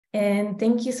And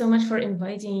thank you so much for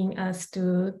inviting us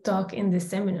to talk in this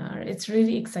seminar. It's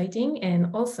really exciting.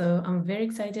 And also, I'm very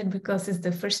excited because it's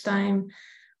the first time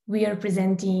we are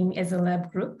presenting as a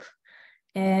lab group.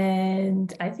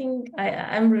 And I think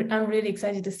I'm really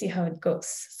excited to see how it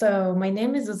goes. So my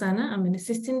name is Zuzana. I'm an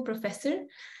assistant professor.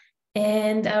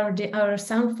 And our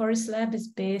Sound Forest Lab is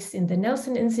based in the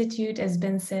Nelson Institute, as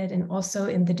Ben said, and also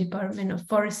in the Department of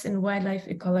Forest and Wildlife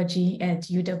Ecology at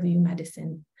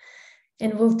UW-Madison.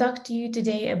 And we'll talk to you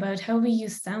today about how we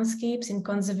use soundscapes in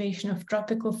conservation of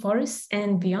tropical forests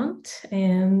and beyond,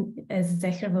 and as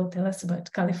Zecher will tell us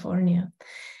about California.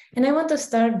 And I want to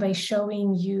start by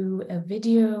showing you a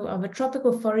video of a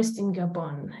tropical forest in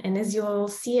Gabon. And as you'll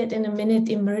see it in a minute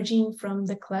emerging from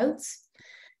the clouds,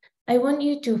 I want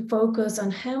you to focus on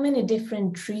how many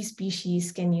different tree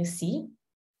species can you see,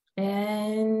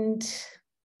 and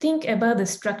think about the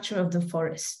structure of the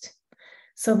forest.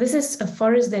 So this is a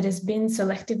forest that has been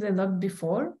selectively logged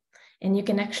before, and you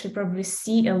can actually probably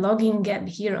see a logging gap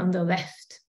here on the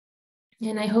left.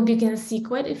 And I hope you can see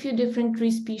quite a few different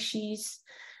tree species.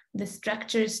 The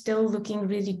structure is still looking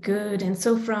really good. And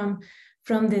so from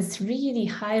this really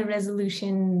high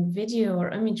resolution video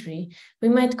or imagery, we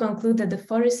might conclude that the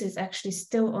forest is actually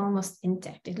still almost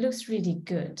intact. It looks really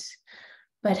good.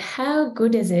 But how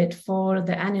good is it for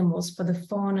the animals, for the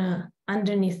fauna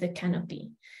underneath the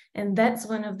canopy? And that's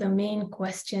one of the main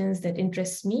questions that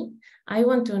interests me. I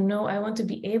want to know, I want to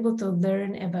be able to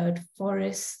learn about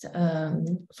forest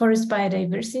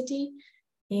biodiversity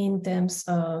in terms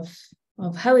of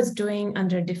how it's doing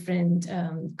under different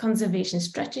conservation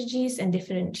strategies and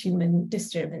different human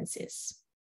disturbances.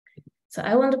 So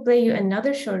I want to play you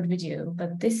another short video,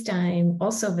 but this time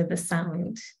also with the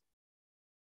sound.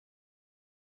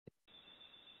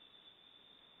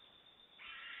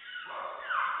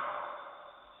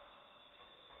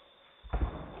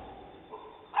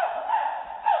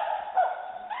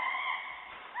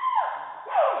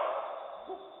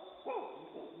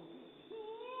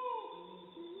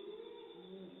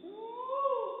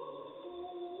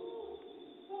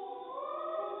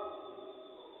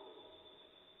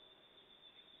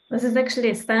 This is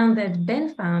actually a sound that Ben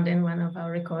found in one of our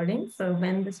recordings. So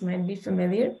Ben, this might be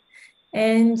familiar.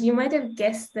 And you might have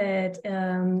guessed that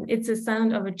it's a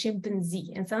sound of a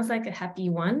chimpanzee, and sounds like a happy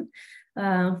one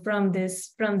from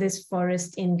this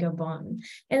forest in Gabon.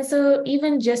 And so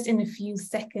even just in a few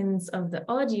seconds of the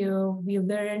audio, we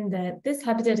learned that this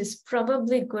habitat is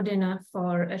probably good enough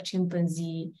for a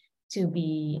chimpanzee to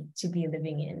be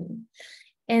living in.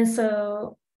 And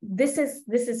so this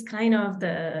is kind of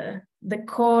the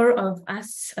core of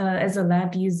us as a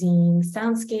lab using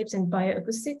soundscapes and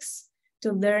bioacoustics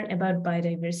to learn about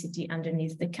biodiversity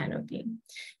underneath the canopy.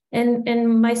 And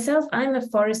myself, I'm a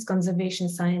forest conservation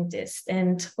scientist.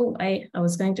 And I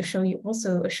was going to show you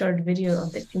also a short video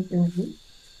of the chimpanzee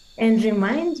and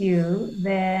remind you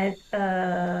that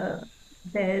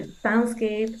the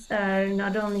soundscapes are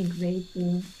not only great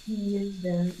to hear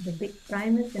the big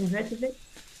primates and vertebrates,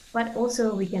 but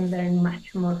also we can learn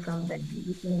much more from them.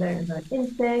 We can learn about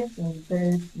insects and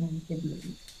birds and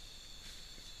amphibians.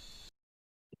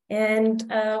 And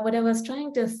what I was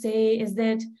trying to say is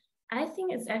that I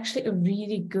think it's actually a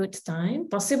really good time,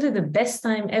 possibly the best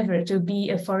time ever, to be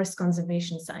a forest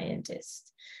conservation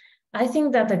scientist. I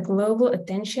think that the global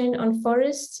attention on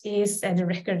forests is at a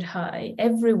record high.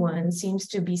 Everyone seems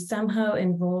to be somehow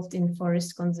involved in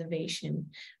forest conservation,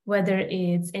 whether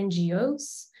it's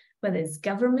NGOs, whether it's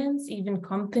governments, even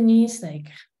companies like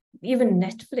even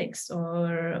Netflix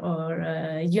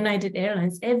or United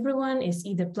Airlines. Everyone is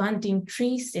either planting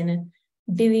trees in a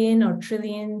billion or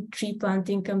trillion tree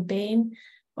planting campaign,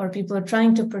 or people are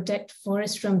trying to protect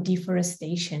forests from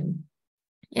deforestation.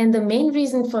 And the main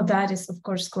reason for that is, of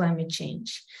course, climate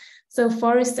change. So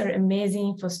forests are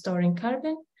amazing for storing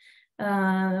carbon.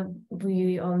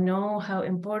 We all know how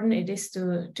important it is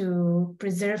to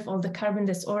preserve all the carbon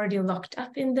that's already locked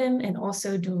up in them, and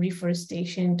also do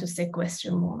reforestation to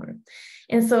sequester more.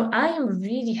 And so I am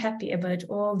really happy about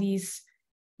all these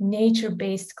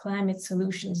nature-based climate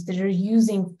solutions that are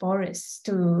using forests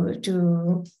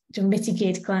to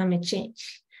mitigate climate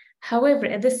change. However,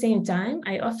 at the same time,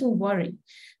 I often worry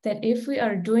that if we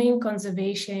are doing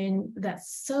conservation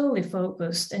that's solely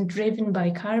focused and driven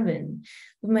by carbon,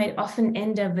 we might often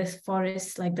end up with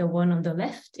forests like the one on the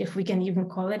left, if we can even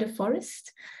call it a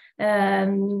forest.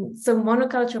 So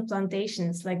monoculture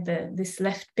plantations like this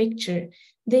left picture,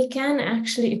 they can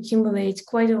actually accumulate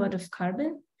quite a lot of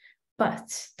carbon,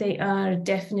 but they are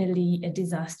definitely a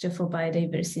disaster for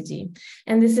biodiversity.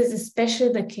 And this is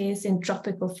especially the case in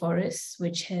tropical forests,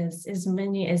 which has as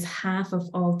many as half of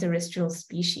all terrestrial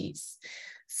species.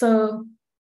 So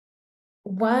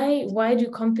why do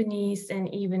companies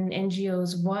and even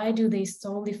NGOs, why do they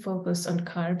solely focus on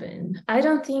carbon? I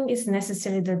don't think it's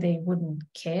necessarily that they wouldn't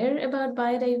care about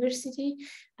biodiversity.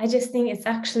 I just think it's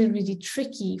actually really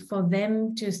tricky for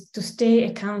them to stay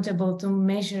accountable, to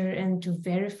measure and to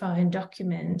verify and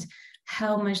document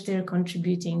how much they're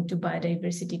contributing to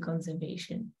biodiversity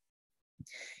conservation.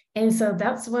 And so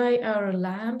that's why our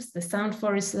labs, the Sound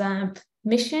Forest Lab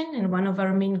mission, and one of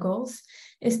our main goals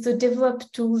is to develop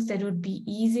tools that would be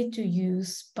easy to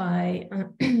use by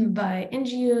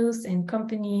NGOs and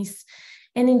companies,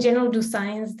 and in general do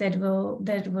science that will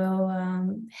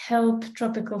help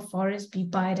tropical forests be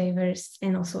biodiverse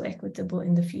and also equitable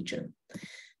in the future.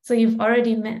 So you've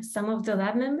already met some of the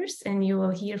lab members, and you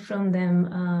will hear from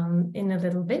them in a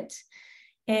little bit.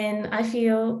 And I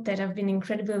feel that I've been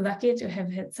incredibly lucky to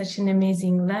have had such an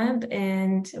amazing lab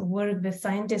and work with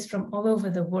scientists from all over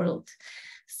the world.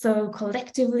 So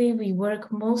collectively, we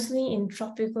work mostly in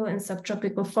tropical and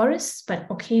subtropical forests, but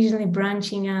occasionally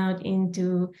branching out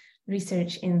into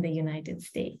research in the United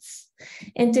States.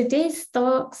 And today's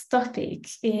talk's topic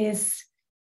is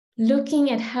looking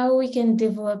at how we can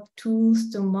develop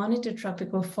tools to monitor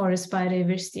tropical forest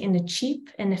biodiversity in a cheap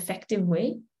and effective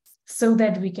way, so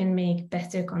that we can make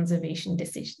better conservation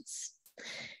decisions.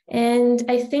 And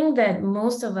I think that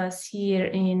most of us here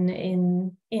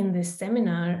in this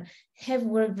seminar have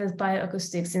worked with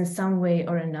bioacoustics in some way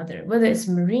or another, whether it's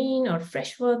marine or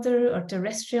freshwater or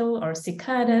terrestrial or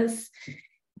cicadas.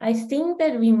 I think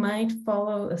that we might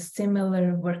follow a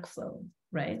similar workflow,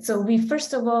 right? So we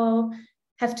first of all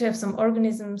have to have some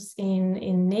organisms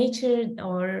in nature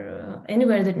or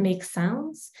anywhere that makes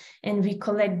sounds, and we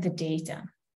collect the data.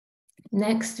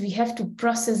 Next, we have to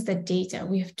process the data.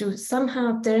 We have to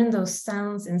somehow turn those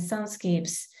sounds and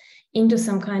soundscapes into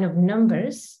some kind of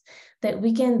numbers that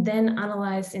we can then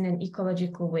analyze in an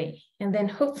ecological way. And then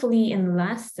hopefully in the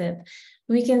last step,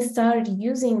 we can start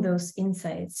using those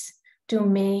insights to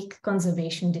make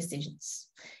conservation decisions.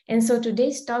 And so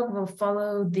today's talk will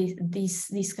follow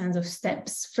these kinds of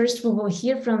steps. First, we will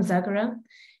hear from Zagara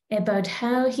about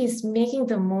how he's making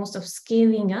the most of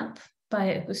scaling up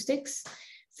bioacoustics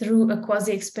through a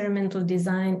quasi-experimental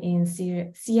design in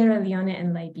Sierra Leone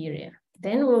and Liberia.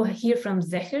 Then we'll hear from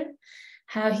Zecher,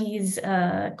 how he's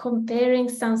comparing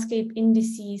soundscape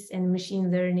indices and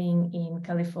machine learning in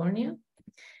California.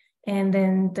 And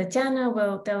then Tatiana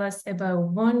will tell us about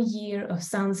 1 year of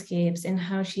soundscapes and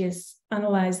how she has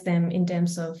analyzed them in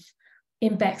terms of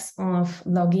impacts of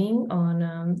logging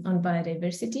on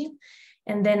biodiversity.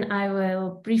 And then I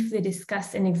will briefly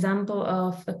discuss an example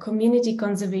of a community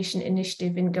conservation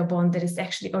initiative in Gabon that has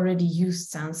actually already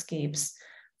used soundscapes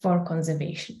for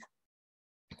conservation.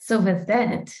 So with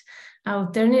that,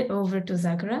 I'll turn it over to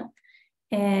Zagara,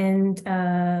 and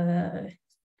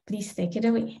please take it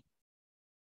away.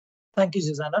 Thank you,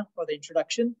 Susanna, for the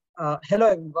introduction. Hello,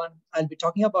 everyone. I'll be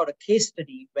talking about a case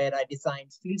study where I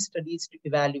designed field studies to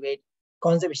evaluate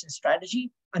conservation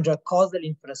strategy under a causal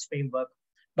inference framework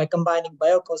by combining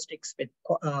bioacoustics with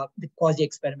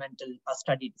quasi-experimental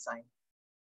study design.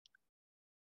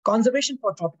 Conservation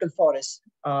of tropical forests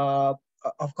are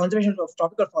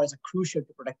crucial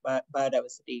to protect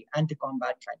biodiversity and to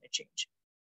combat climate change.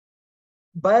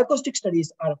 Bioacoustic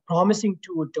studies are a promising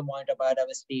tool to monitor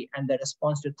biodiversity and their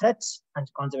response to threats and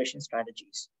conservation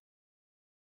strategies.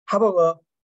 However,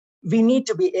 we need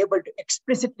to be able to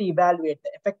explicitly evaluate the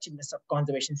effectiveness of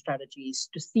conservation strategies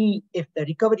to see if the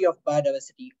recovery of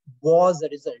biodiversity was a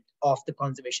result of the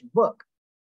conservation work.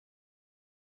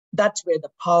 That's where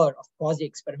the power of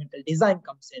quasi-experimental design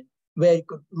comes in, where you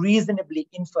could reasonably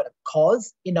infer a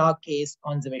cause, in our case,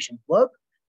 conservation work,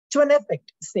 to an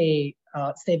effect, say,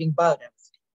 saving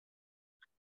biodiversity.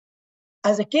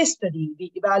 As a case study,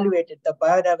 we evaluated the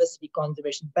biodiversity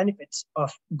conservation benefits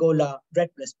of Gola RED+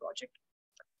 project.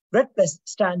 RED+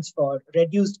 stands for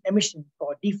Reduced Emission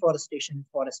for Deforestation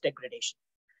Forest Degradation.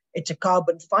 It's a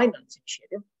carbon finance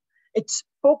initiative. Its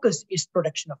focus is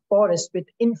protection of forests with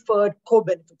inferred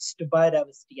co-benefits to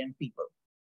biodiversity and people.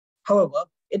 However,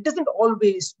 it doesn't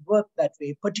always work that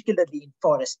way, particularly in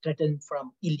forests threatened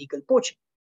from illegal poaching.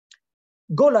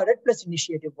 Gola RED+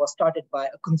 initiative was started by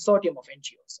a consortium of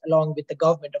NGOs, along with the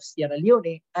government of Sierra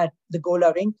Leone at the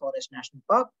Gola Rainforest National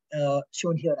Park,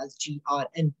 shown here as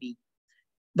GRNP.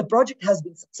 The project has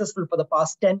been successful for the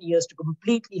past 10 years to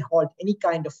completely halt any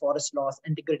kind of forest loss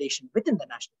and degradation within the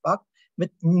national park, with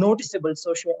noticeable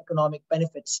socio-economic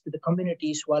benefits to the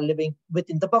communities who are living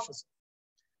within the buffer zone.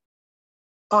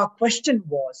 Our question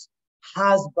was,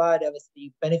 has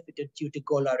biodiversity benefited due to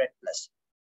Gola RED+?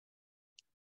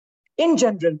 In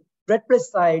general, RED+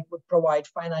 side would provide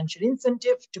financial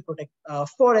incentive to protect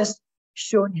forests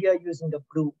shown here using the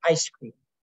blue ice cream.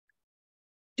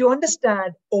 To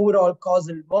understand overall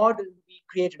causal model, we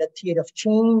created a theory of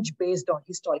change based on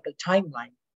historical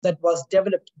timeline that was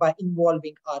developed by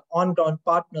involving our on-ground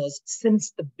partners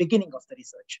since the beginning of the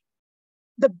research.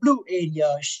 The blue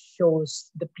area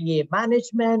shows the PA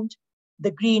management.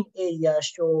 The green area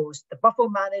shows the buffer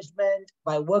management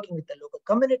by working with the local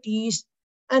communities.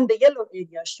 And the yellow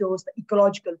area shows the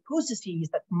ecological processes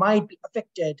that might be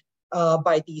affected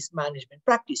by these management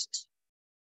practices.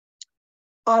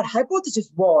 Our hypothesis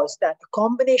was that a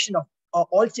combination of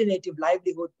alternative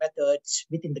livelihood methods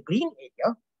within the green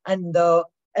area and the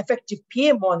effective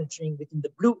PA monitoring within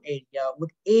the blue area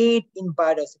would aid in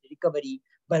biodiversity recovery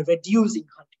by reducing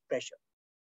hunting pressure.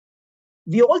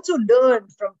 We also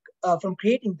learned from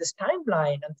creating this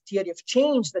timeline and the theory of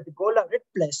change that the Gola Red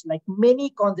Plus, like many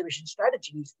conservation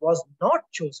strategies, was not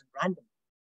chosen randomly.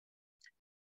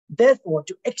 Therefore,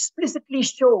 to explicitly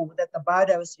show that the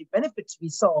biodiversity benefits we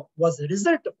saw was a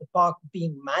result of the park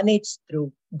being managed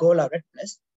through Gola Red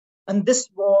Plus, and this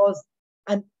was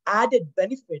an added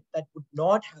benefit that would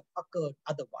not have occurred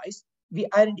otherwise, we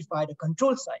identified a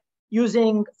control site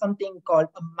using something called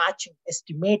a matching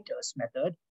estimators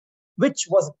method, which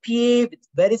was a PA with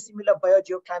very similar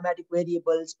biogeoclimatic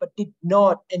variables, but did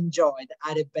not enjoy the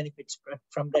added benefits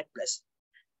from Red Plus.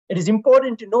 It is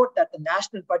important to note that the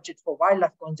national budget for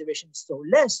wildlife conservation is so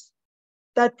less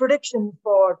that protection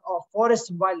for forests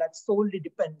and wildlife solely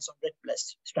depends on Red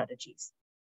Plus strategies.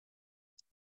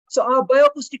 So our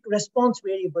bioacoustic response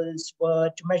variables were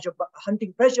to measure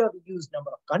hunting pressure, we used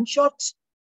number of gunshots,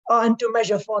 and to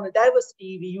measure faunal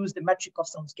diversity, we used the metric of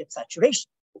soundscape saturation.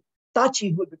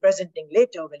 Tachi, who will be presenting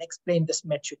later, will explain this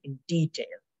metric in detail.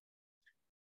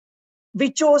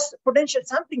 We chose potential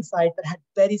sampling site that had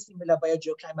very similar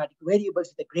biogeoclimatic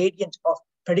variables with a gradient of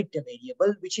predictor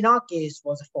variable, which in our case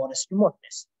was a forest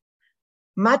remoteness.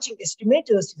 Matching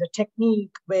estimators is a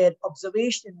technique where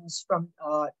observations from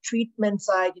treatment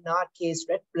site, in our case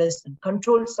Red Plus, and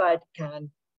control site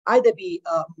can either be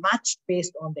matched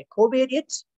based on their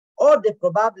covariates or the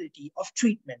probability of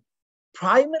treatment,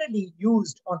 primarily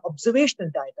used on observational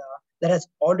data that has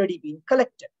already been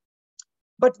collected.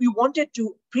 But we wanted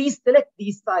to pre-select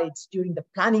these sites during the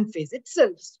planning phase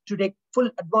itself to take full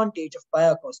advantage of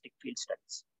bioacoustic field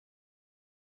studies.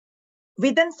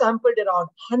 We then sampled around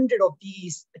 100 of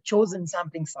these chosen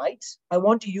sampling sites. I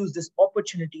want to use this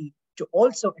opportunity to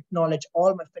also acknowledge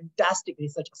all my fantastic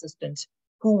research assistants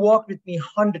who walked with me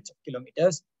hundreds of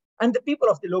kilometers, and the people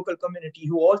of the local community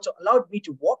who also allowed me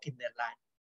to walk in their land.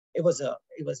 It was a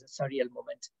surreal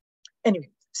moment. Anyway,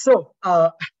 so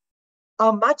our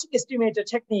matching estimator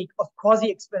technique of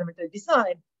quasi-experimental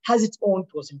design has its own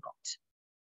pros and cons.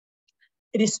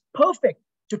 It is perfect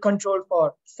to control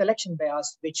for selection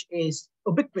bias, which is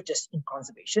ubiquitous in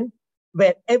conservation,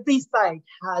 where every site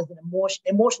has an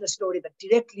emotional story that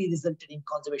directly resulted in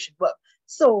conservation work,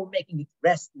 so making it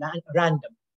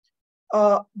random.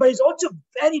 But it's also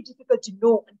very difficult to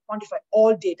know and quantify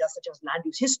all data, such as land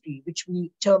use history, which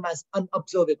we term as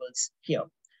unobservables here.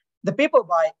 The paper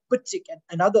by Putzik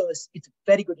and others is a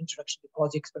very good introduction to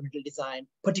quasi-experimental design,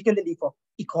 particularly for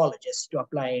ecologists to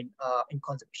apply in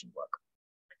conservation work.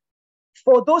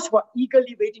 For those who are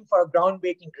eagerly waiting for a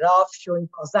groundbreaking graph showing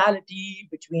causality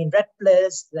between Red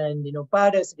Plus and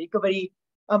biodiversity recovery,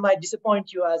 I might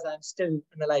disappoint you as I'm still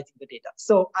analyzing the data.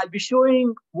 So I'll be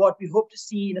showing what we hope to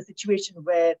see in a situation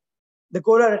where the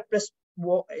Gola Red Plus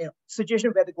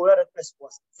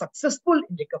was successful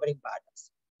in recovering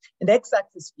biodiversity. In the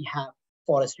x-axis, we have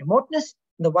forest remoteness.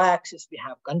 In the y-axis, we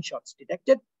have gunshots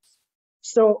detected.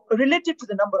 So related to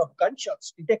the number of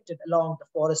gunshots detected along the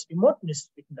forest remoteness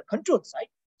within the control site,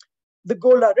 the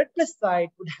Gola Red Plus site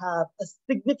would have a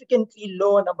significantly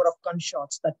lower number of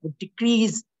gunshots that would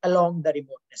decrease along the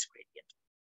remoteness gradient.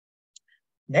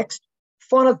 Next,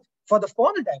 for the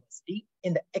faunal diversity,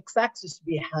 in the x-axis,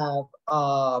 we have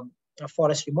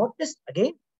forest remoteness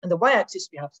again, and the y-axis,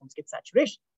 we have soundscape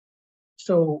saturation.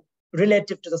 So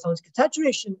relative to the soundscape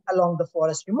saturation along the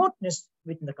forest remoteness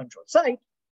within the control site,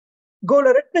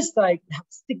 Gola Red Plus site would have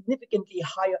significantly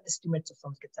higher estimates of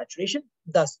soundscape saturation,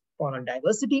 thus faunal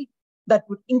diversity, that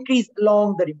would increase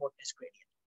along the remoteness gradient.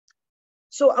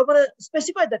 So I want to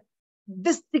specify that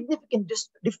this significant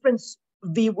difference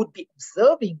we would be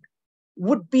observing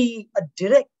would be a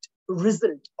direct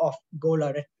result of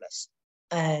Gola Red Plus,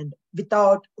 and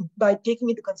by taking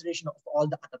into consideration of all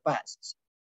the other biases.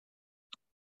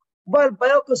 While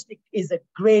bioacoustic is a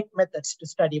great method to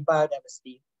study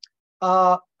biodiversity,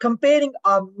 comparing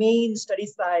our main study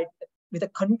site with a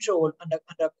control under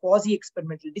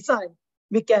quasi-experimental design,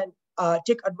 we can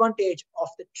take advantage of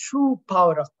the true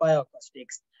power of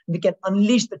bioacoustics We can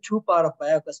unleash the true power of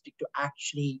bioacoustic to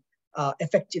actually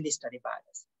effectively study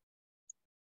biodiversity.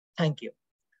 Thank you.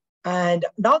 And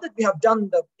now that we have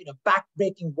done the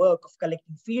back-breaking work of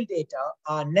collecting field data,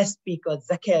 our next speaker,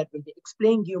 Zakir, will be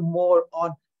explaining you more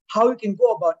on how you can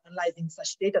go about analyzing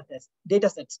such data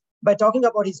sets by talking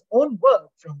about his own work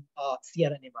from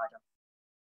Sierra Nevada.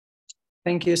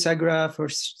 Thank you, Sagra, for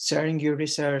sharing your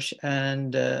research.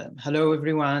 And hello,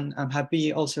 everyone. I'm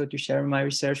happy also to share my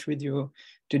research with you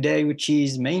today, which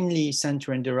is mainly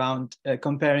centered around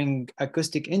comparing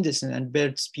acoustic indices and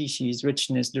bird species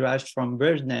richness derived from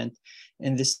BirdNet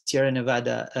in the Sierra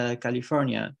Nevada,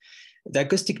 California. The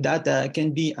acoustic data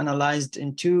can be analyzed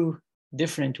in two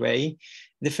different ways.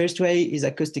 The first way is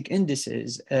acoustic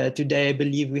indices. Today, I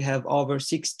believe we have over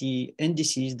 60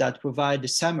 indices that provide a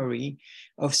summary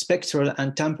of spectral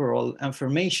and temporal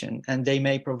information, and they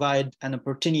may provide an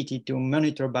opportunity to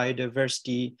monitor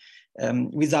biodiversity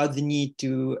without the need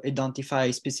to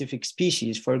identify specific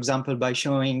species, for example, by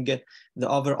showing the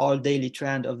overall daily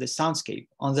trend of the soundscape.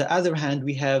 On the other hand,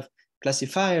 we have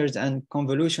classifiers and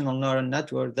convolutional neural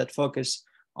network that focus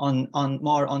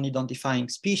more on identifying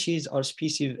species or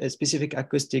specific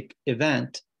acoustic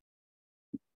event.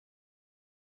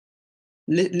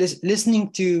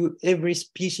 Listening to every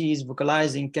species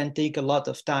vocalizing can take a lot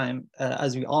of time,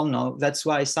 as we all know. That's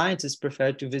why scientists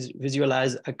prefer to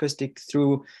visualize acoustic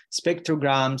through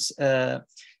spectrograms.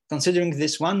 Considering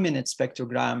this 1 minute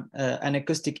spectrogram, an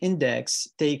acoustic index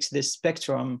takes this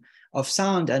spectrum of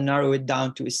sound and narrow it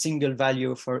down to a single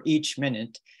value for each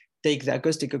minute. Take the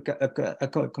acoustic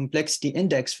complexity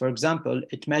index, for example,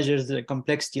 it measures the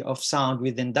complexity of sound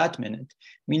within that minute.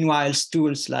 Meanwhile,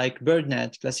 tools like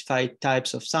BirdNet classify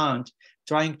types of sound,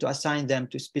 trying to assign them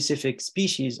to specific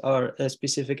species or a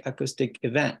specific acoustic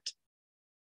event.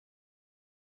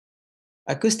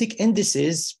 Acoustic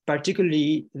indices,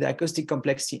 particularly the acoustic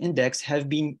complexity index, have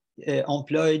been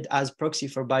employed as proxy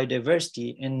for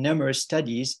biodiversity in numerous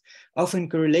studies, often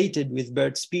correlated with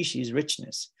bird species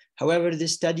richness. However,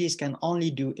 these studies can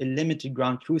only do a limited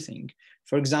ground truthing.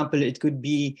 For example, it could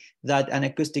be that an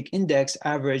acoustic index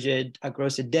averaged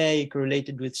across a day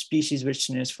correlated with species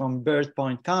richness from bird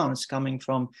point counts coming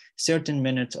from certain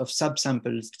minutes of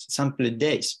sampled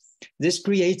days. This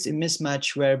creates a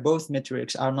mismatch where both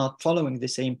metrics are not following the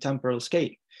same temporal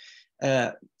scale.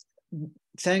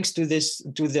 Thanks to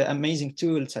the amazing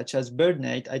tools such as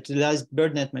BirdNet, I utilized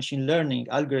BirdNet machine learning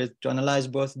algorithm to analyze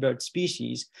both bird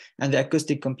species and the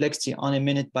acoustic complexity on a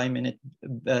minute-by-minute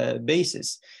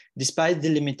basis. Despite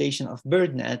the limitation of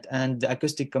BirdNet and the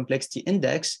acoustic complexity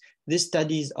index, these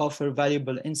studies offer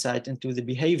valuable insight into the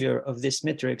behavior of these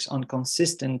metrics on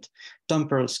consistent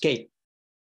temporal scale.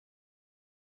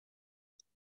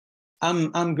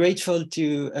 I'm grateful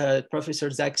to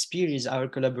Professor Zach Spears, our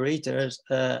collaborators,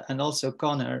 and also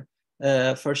Connor,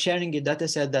 for sharing a data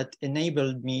set that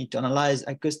enabled me to analyze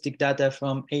acoustic data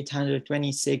from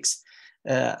 826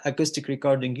 acoustic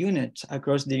recording units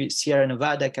across the Sierra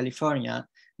Nevada, California.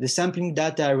 The sampling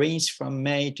data ranged from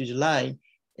May to July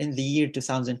in the year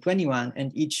 2021,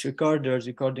 and each recorder is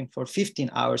recording for 15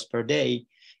 hours per day.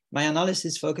 My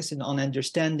analysis focused on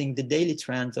understanding the daily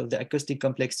trends of the acoustic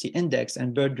complexity index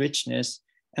and bird richness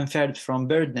inferred from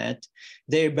BirdNet,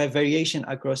 their variation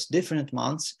across different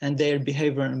months, and their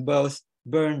behavior in both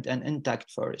burned and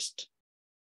intact forest.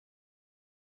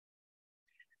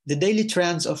 The daily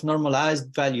trends of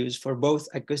normalized values for both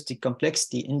acoustic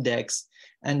complexity index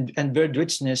and bird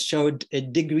richness showed a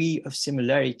degree of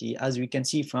similarity, as we can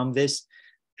see from this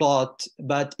plot,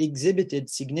 but exhibited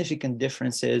significant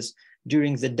differences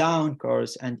during the dawn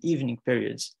course and evening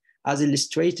periods. As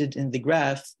illustrated in the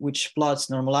graph, which plots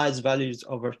normalized values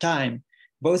over time,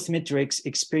 both metrics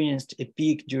experienced a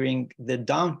peak during the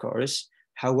dawn course.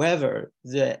 However,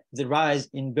 the rise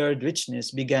in bird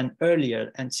richness began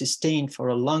earlier and sustained for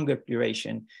a longer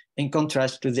duration, in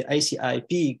contrast to the ACI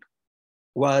peak,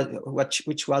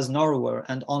 which was narrower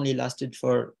and only lasted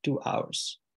for 2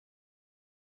 hours.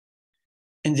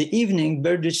 In the evening,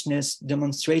 bird richness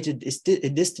demonstrated a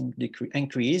distinct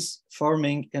increase,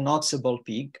 forming a noticeable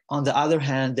peak. On the other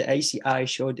hand, the ACI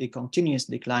showed a continuous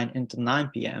decline into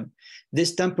 9 p.m.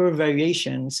 These temporal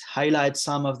variations highlight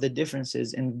some of the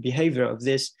differences in behavior of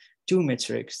these two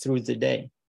metrics through the day.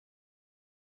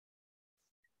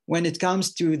 When it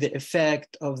comes to the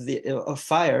effect of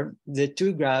fire, these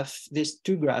two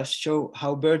graphs show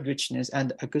how bird richness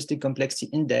and acoustic complexity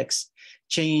index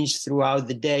change throughout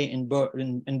the day in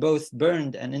both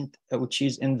burned and which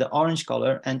is in the orange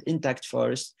color, and intact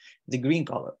forest, the green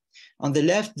color. On the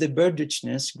left, the bird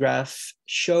richness graph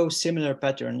shows similar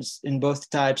patterns in both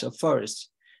types of forests.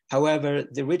 However,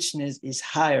 the richness is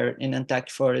higher in intact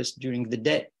forest during the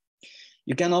day.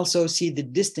 You can also see the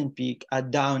distant peak at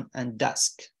dawn and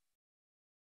dusk.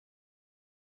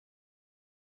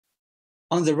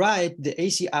 On the right, the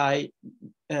ACI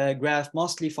graph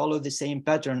mostly follow the same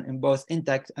pattern in both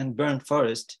intact and burned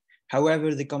forest.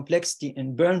 However, the complexity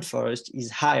in burned forest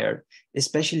is higher,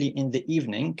 especially in the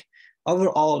evening.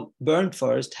 Overall, burned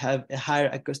forests have a higher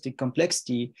acoustic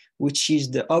complexity, which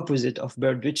is the opposite of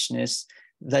bird richness,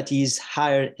 that is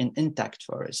higher in intact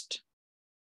forest.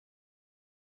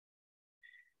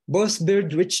 Both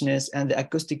bird richness and the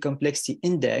acoustic complexity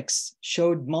index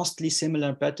showed mostly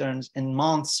similar patterns in the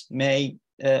months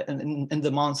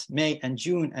May and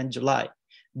June and July.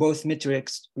 Both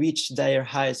metrics reached their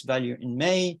highest value in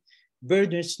May.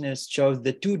 Bird richness showed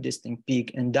the two distinct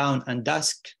peaks in dawn and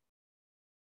dusk.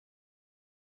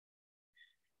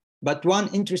 But one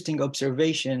interesting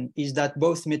observation is that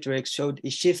both metrics showed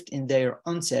a shift in their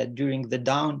onset during the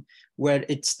dawn, where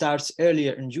it starts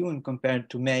earlier in June compared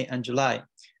to May and July,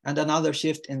 and another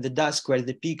shift in the dusk where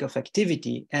the peak of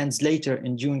activity ends later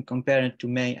in June compared to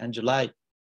May and July.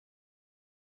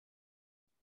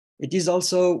 It is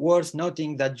also worth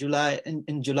noting that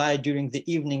in July during the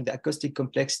evening, the acoustic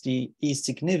complexity is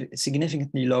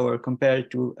significantly lower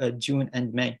compared to June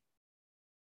and May.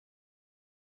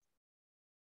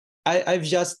 I've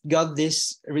just got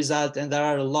this result, and there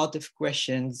are a lot of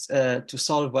questions to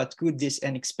solve. What could this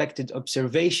unexpected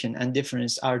observation and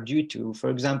difference are due to? For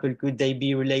example, could they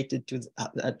be related to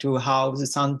how the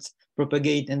sounds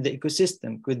propagate in the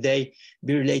ecosystem? Could they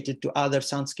be related to other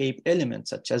soundscape elements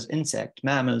such as insects,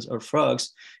 mammals, or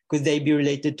frogs? Could they be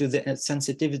related to the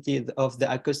sensitivity of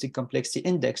the acoustic complexity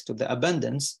index to the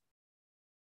abundance?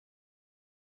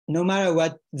 No matter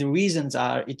what the reasons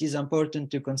are, it is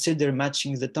important to consider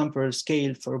matching the temporal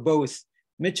scale for both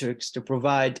metrics to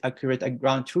provide accurate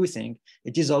ground truthing.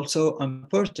 It is also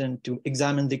important to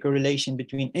examine the correlation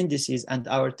between indices and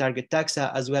our target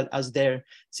taxa, as well as their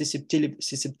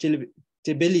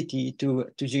susceptibility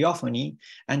to geophony.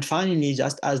 And finally,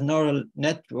 just as neural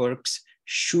networks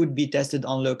should be tested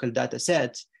on local data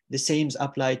sets, the same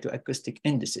apply to acoustic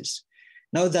indices.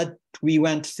 Now that we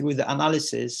went through the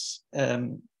analysis,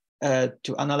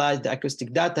 to analyze the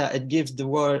acoustic data, I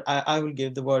will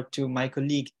give the word to my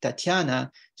colleague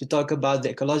Tatiana to talk about the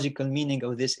ecological meaning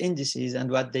of these indices and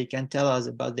what they can tell us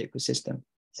about the ecosystem.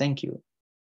 Thank you.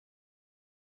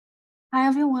 Hi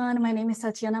everyone, my name is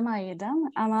Tatiana Maeda.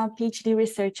 I'm a PhD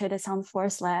researcher at the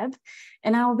Soundforce Lab,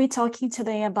 and I will be talking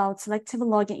today about selective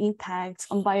logging impacts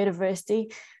on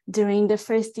biodiversity during the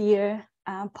first year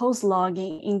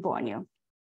post-logging in Borneo.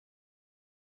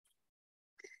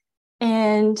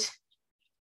 And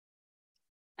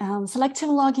selective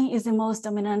logging is the most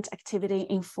dominant activity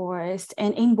in forest,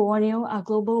 and in Borneo, a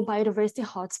global biodiversity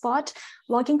hotspot,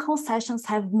 logging concessions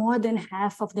have more than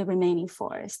half of the remaining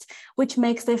forest, which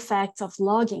makes the effects of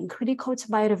logging critical to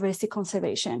biodiversity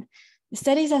conservation.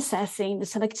 Studies assessing the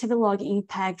selective logging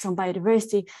impacts on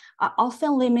biodiversity are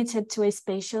often limited to a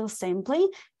spatial sampling,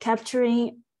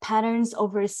 capturing patterns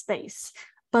over space,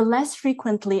 but less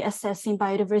frequently assessing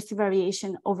biodiversity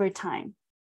variation over time.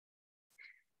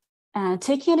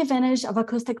 Taking advantage of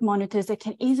acoustic monitors that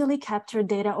can easily capture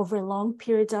data over long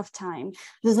periods of time,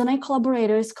 Zuzana and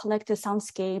collaborators collected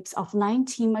soundscapes of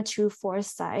 19 mature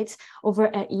forest sites over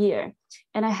a year.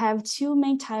 And I have two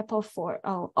main types of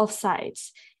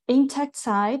sites. Intact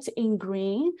sites in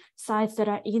green, sites that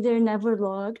are either never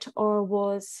logged or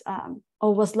was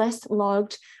less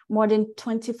logged more than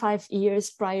 25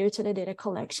 years prior to the data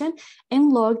collection,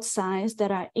 and logged sites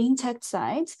that are intact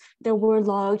sites that were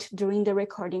logged during the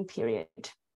recording period.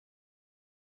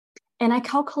 And I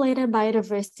calculated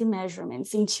biodiversity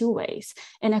measurements in two ways: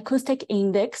 an acoustic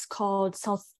index called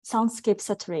soundscape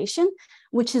saturation,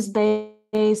 which is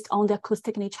based on the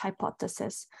acoustic niche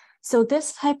hypothesis. So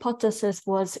this hypothesis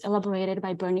was elaborated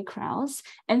by Bernie Krause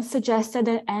and suggested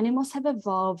that animals have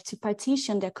evolved to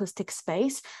partition the acoustic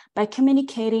space by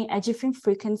communicating at different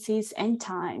frequencies and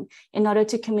time in order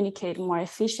to communicate more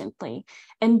efficiently.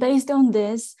 And based on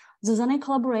this, Zuzana and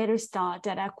collaborators thought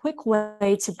that a quick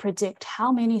way to predict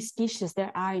how many species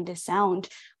there are in the sound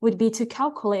would be to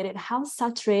calculate how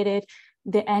saturated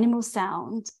the animal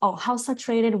sound, or how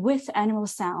saturated with animal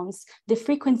sounds the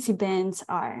frequency bands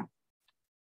are.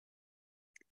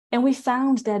 And we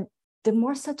found that the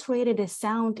more saturated the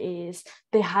sound is,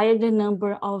 the higher the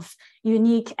number of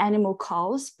unique animal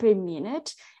calls per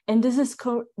minute. And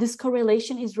this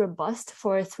correlation is robust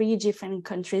for 3 different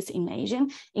countries in Asia,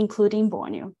 including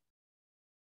Borneo.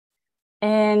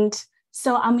 And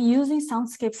So I'm using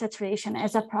soundscape saturation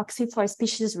as a proxy for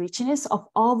species richness of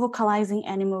all vocalizing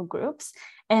animal groups.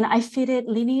 And I fitted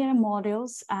linear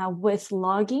models with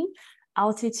logging,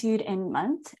 altitude, and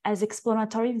month as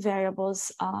explanatory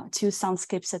variables to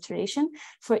soundscape saturation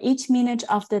for each minute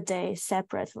of the day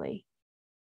separately.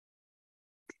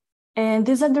 And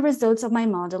these are the results of my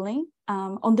modeling.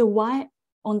 On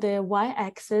the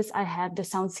y-axis, I have the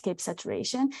soundscape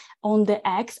saturation. On the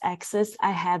x-axis,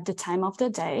 I have the time of the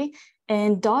day.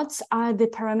 And dots are the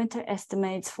parameter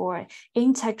estimates for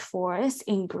intact forest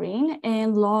in green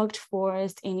and logged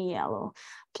forest in yellow,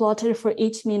 plotted for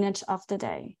each minute of the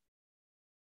day.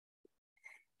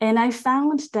 And I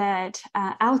found that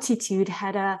altitude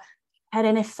had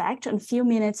an effect on a few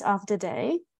minutes of the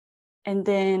day, and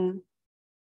then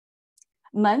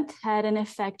month had an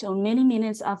effect on many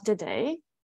minutes of the day.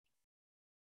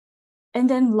 And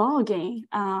then logging,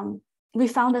 we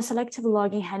found that selective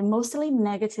logging had mostly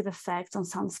negative effects on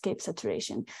soundscape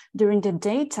saturation during the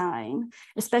daytime,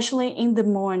 especially in the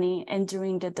morning and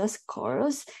during the dusk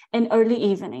chorus, and early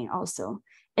evening also.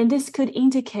 And this could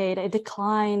indicate a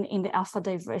decline in the alpha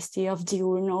diversity of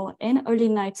diurnal and early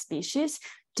night species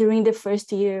during the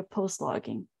first year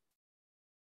post-logging.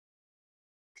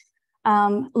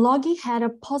 Logging had a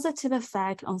positive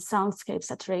effect on soundscape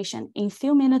saturation in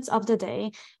few minutes of the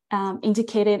day,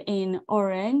 indicated in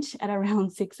orange at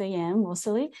around 6 a.m.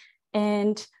 mostly.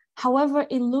 And however,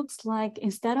 it looks like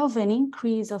instead of an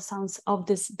increase of sounds of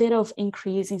this bit of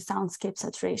increase in soundscape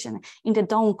saturation in the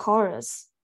dawn chorus,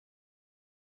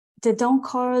 the dawn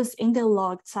chorus in the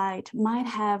logged site might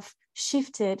have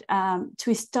shifted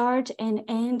to start and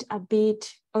end a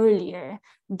bit earlier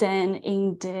than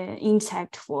in the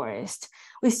intact forest.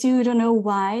 We still don't know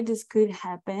why this could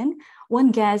happen.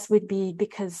 One guess would be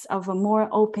because of a more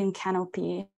open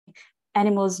canopy.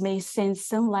 Animals may sense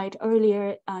sunlight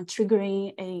earlier,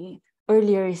 triggering a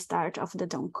earlier start of the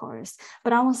dawn chorus.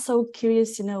 But I'm also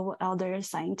curious to know what other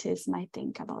scientists might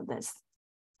think about this.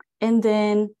 And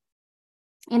then,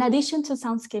 in addition to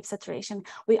soundscape saturation,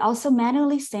 we also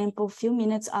manually sample a few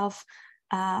minutes of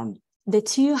the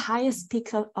two highest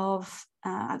peaks of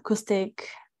acoustic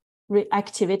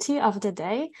activity of the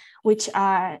day, which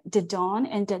are the dawn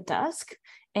and the dusk.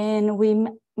 And we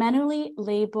manually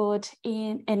labeled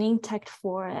in an intact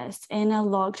forest and a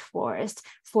logged forest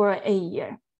for a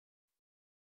year.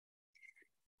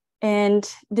 And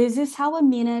this is how a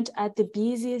minute at the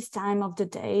busiest time of the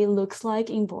day looks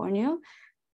like in Borneo.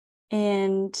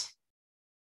 And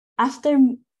after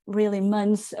really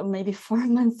months, or maybe 4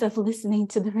 months of listening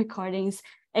to the recordings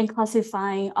and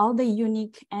classifying all the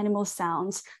unique animal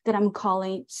sounds that I'm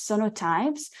calling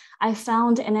sonotypes, I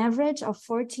found an average of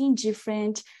 14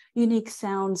 different unique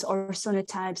sounds or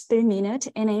sonotypes per minute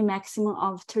and a maximum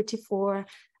of 34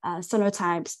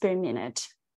 sonotypes per minute.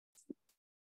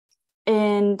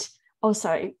 And, oh,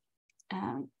 sorry,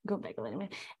 go back a little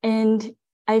bit. And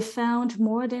I found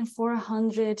more than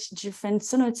 400 different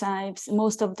sonotypes.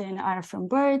 Most of them are from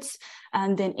birds,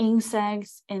 and then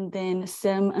insects, and then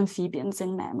some amphibians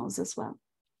and mammals as well.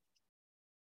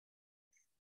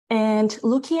 And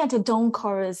looking at the dawn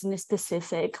chorus in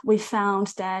specific, we found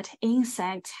that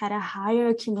insects had a higher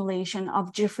accumulation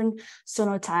of different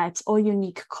sonotypes or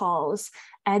unique calls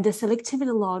at the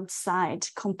selectivity logged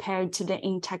site compared to the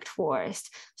intact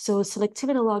forest. So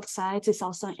selectivity logged sites is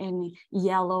also in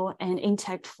yellow and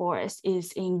intact forest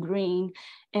is in green.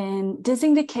 And this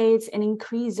indicates an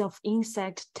increase of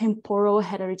insect temporal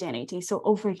heterogeneity. So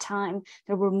over time,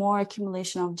 there were more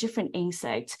accumulation of different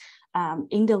insects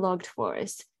in the logged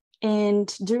forest. And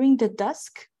during the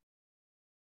dusk,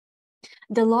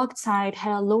 the logged site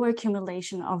had a lower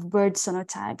accumulation of bird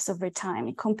sonotypes over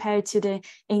time compared to the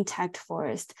intact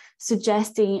forest,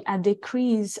 suggesting a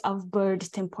decrease of bird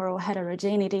temporal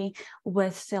heterogeneity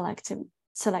with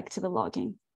selective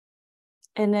logging.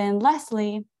 And then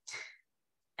lastly,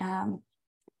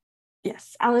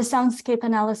 yes, our soundscape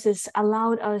analysis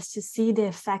allowed us to see the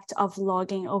effect of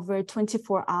logging over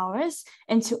 24 hours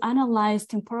and to analyze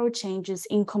temporal changes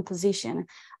in composition,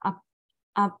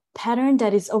 a pattern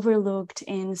that is overlooked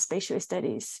in spatial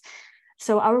studies.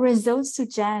 So our results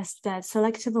suggest that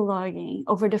selective logging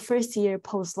over the first year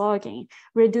post-logging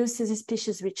reduces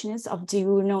species richness of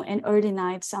diurnal and early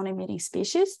night sound-emitting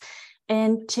species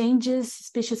and changes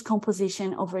species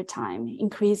composition over time,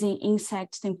 increasing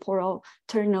insect temporal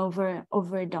turnover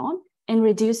over dawn and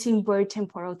reducing bird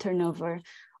temporal turnover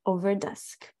over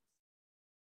dusk.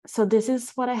 So this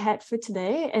is what I had for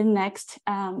today. And next,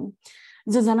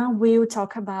 Zuzana will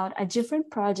talk about a different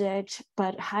project,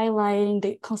 but highlighting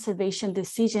the conservation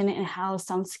decision and how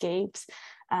soundscapes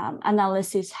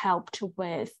analysis helped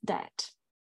with that.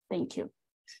 Thank you.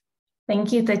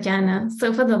 Thank you, Tatiana.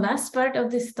 So for the last part of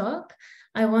this talk,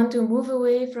 I want to move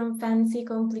away from fancy,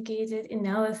 complicated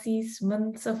analyses,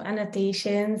 months of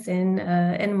annotations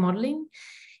and modeling,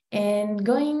 and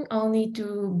going only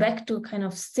back to kind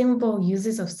of simple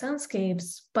uses of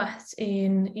soundscapes, but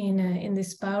in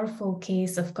this powerful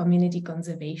case of community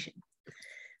conservation.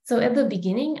 So at the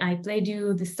beginning, I played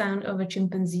you the sound of a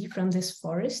chimpanzee from this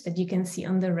forest that you can see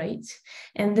on the right.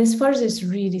 And this forest is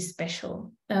really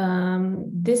special.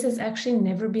 This has actually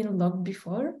never been logged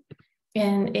before.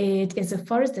 And it is a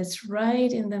forest that's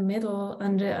right in the middle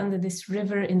under this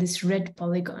river in this red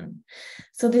polygon.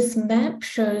 So this map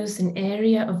shows an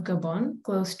area of Gabon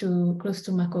close to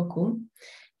Makoko.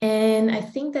 And I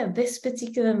think that this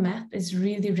particular map is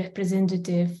really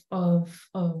representative of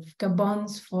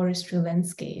Gabon's forestry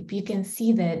landscape. You can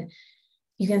see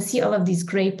all of these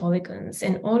gray polygons,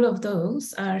 and all of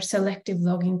those are selective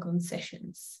logging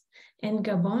concessions. And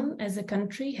Gabon as a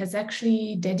country has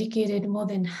actually dedicated more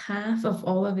than half of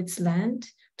all of its land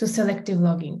to selective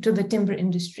logging, to the timber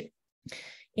industry.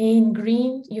 In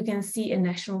green, you can see a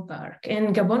national park,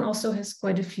 and Gabon also has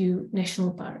quite a few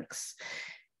national parks.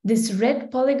 This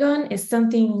red polygon is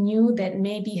something new that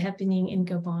may be happening in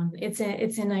Gabon. It's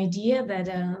an idea that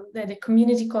a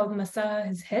community called Massa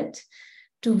has had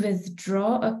to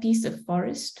withdraw a piece of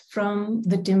forest from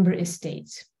the timber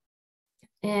estate.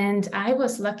 And I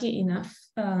was lucky enough,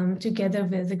 together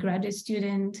with a graduate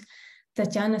student,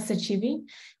 Tatiana Sachivi,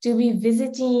 to be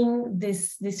visiting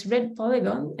this red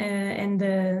polygon in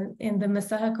the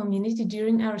Masaha community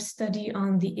during our study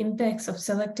on the impacts of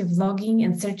selective logging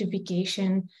and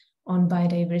certification on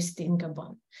biodiversity in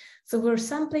Gabon. So we're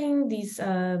sampling these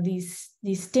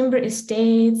timber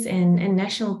estates and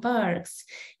national parks.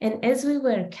 And as we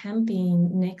were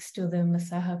camping next to the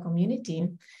Masaha community,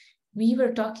 we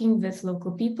were talking with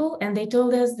local people, and they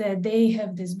told us that they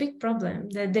have this big problem,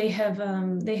 that they have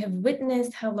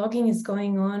witnessed how logging is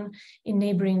going on in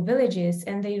neighboring villages,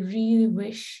 and they really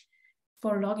wish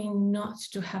for logging not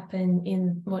to happen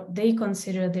in what they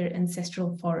consider their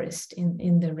ancestral forest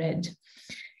in the red.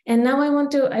 And now I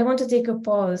want to take a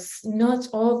pause. Not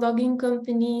all logging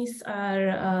companies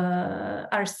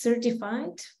are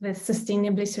certified with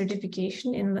sustainability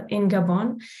certification in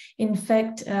Gabon. In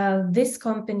fact, this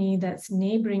company that's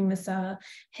neighboring Massa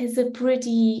has a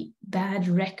pretty bad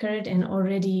record and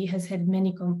already has had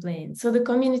many complaints. So the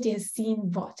community has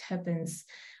seen what happens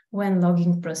when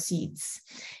logging proceeds.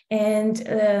 And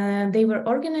they were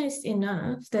organized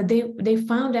enough that they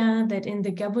found out that in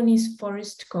the Gabonese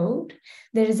forest code,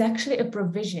 there is actually a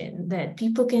provision that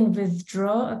people can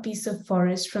withdraw a piece of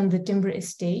forest from the timber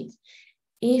estate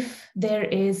if there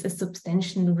is a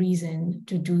substantial reason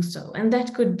to do so. And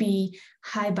that could be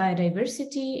high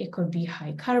biodiversity, it could be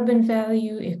high carbon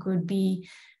value, it could be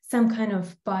some kind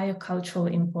of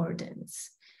biocultural importance.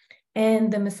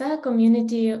 And the Massa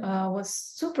community was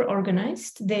super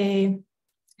organized. They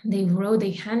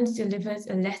hand-delivered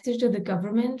a letter to the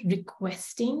government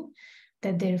requesting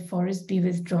that their forest be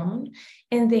withdrawn.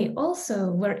 And they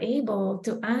also were able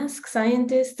to ask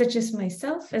scientists such as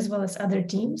myself, as well as other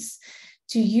teams,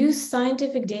 to use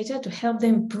scientific data to help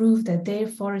them prove that their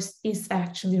forest is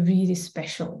actually really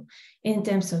special in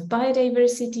terms of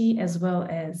biodiversity, as well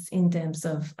as in terms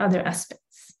of other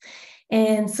aspects.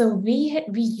 And so we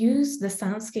used the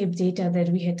soundscape data that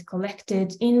we had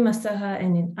collected in Masaha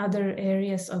and in other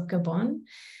areas of Gabon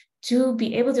to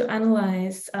be able to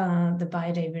analyze the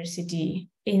biodiversity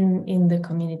in the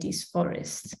community's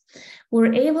forest.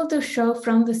 We're able to show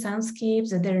from the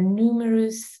soundscapes that there are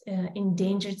numerous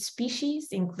endangered species,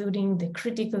 including the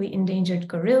critically endangered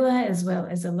gorilla, as well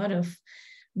as a lot of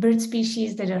bird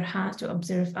species that are hard to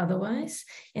observe otherwise.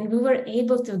 And we were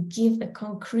able to give a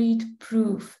concrete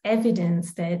proof,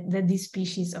 evidence that these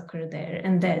species occur there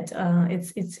and that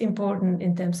it's important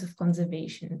in terms of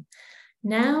conservation.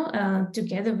 Now,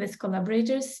 together with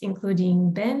collaborators,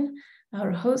 including Ben,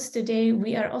 our host today,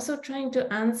 we are also trying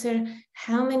to answer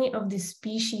how many of these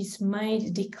species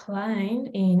might decline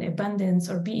in abundance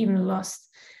or be even lost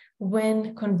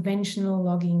when conventional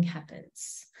logging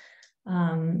happens.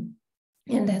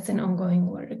 And that's an ongoing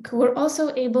work. We're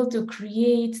also able to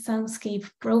create soundscape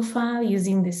profile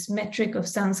using this metric of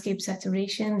soundscape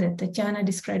saturation that Tatiana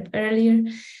described earlier,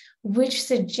 which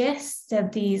suggests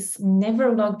that these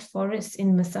never logged forests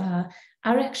in Masaha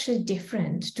are actually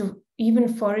different to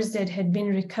even forests that had been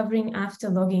recovering after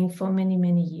logging for many,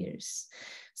 many years.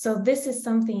 So this is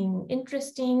something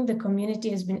interesting the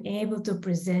community has been able to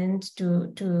present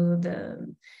to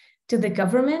the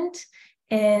government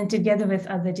and together with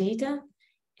other data.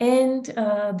 And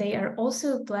they are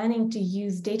also planning to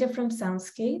use data from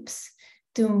soundscapes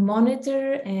to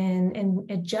monitor and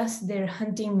adjust their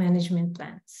hunting management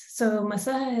plans. So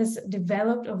Masaha has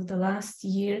developed over the last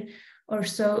year or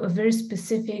so a very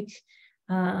specific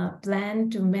plan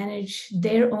to manage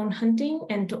their own hunting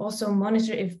and to also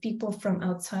monitor if people from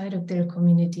outside of their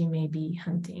community may be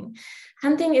hunting.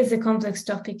 Hunting is a complex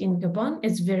topic in Gabon.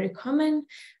 It's very common.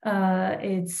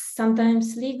 It's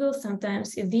sometimes legal,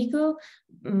 sometimes illegal,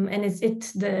 and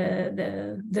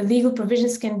the legal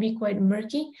provisions can be quite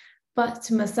murky. But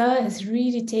Masaha has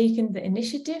really taken the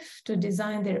initiative to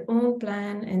design their own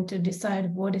plan and to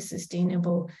decide what is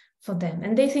sustainable for them.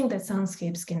 And they think that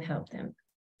Soundscapes can help them.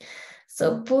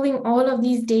 So pulling all of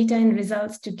these data and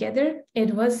results together,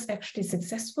 it was actually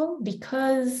successful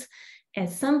because at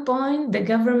some point, the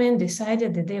government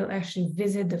decided that they will actually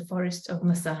visit the forest of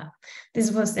Masaha.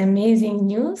 This was amazing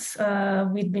news.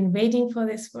 We'd been waiting for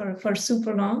this for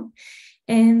super long.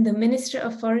 And the Minister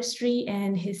of Forestry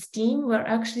and his team were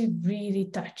actually really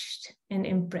touched and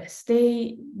impressed.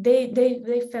 They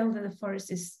felt that the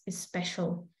forest is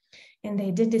special. And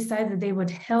they did decide that they would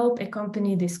help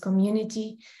accompany this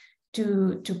community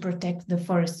to protect the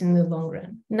forest in the long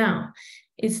run. Now,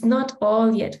 it's not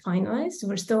all yet finalized.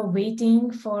 We're still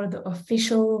waiting for the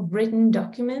official written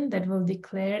document that will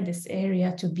declare this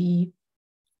area to be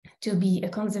a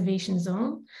conservation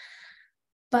zone.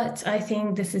 But I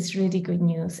think this is really good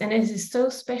news. And it is so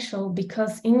special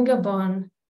because in Gabon,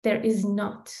 there is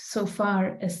not so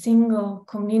far a single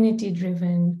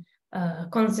community-driven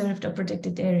conserved or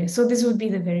protected area. So this would be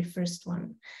the very first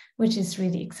one, which is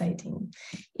really exciting.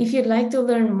 If you'd like to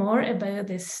learn more about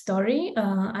this story,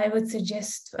 I would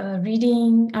suggest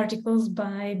reading articles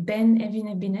by Ben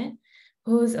Evinebinet,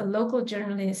 who's a local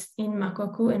journalist in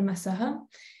Makoko and Masaha.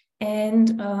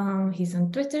 And he's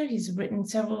on Twitter. He's written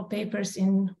several papers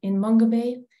in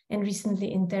Mongabay and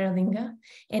recently in Terralinga.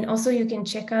 And also you can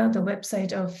check out the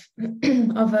website of a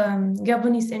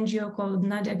Gabonese NGO called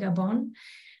Nada Gabon,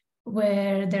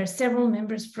 where there are several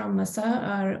members from Masaha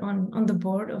are on the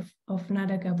board of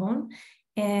Nada Gabon.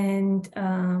 And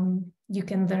you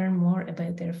can learn more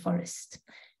about their forest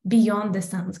beyond the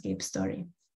Soundscape story.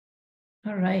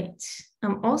 All right.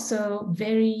 I'm also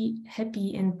very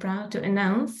happy and proud to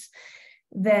announce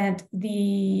that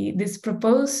this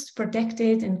proposed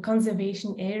protected and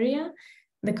conservation area,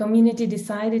 the community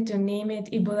decided to name it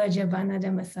Ibola Jabana de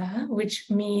Masaha, which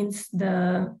means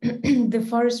the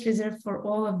forest reserve for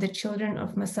all of the children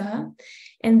of Masaha.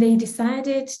 And they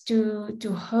decided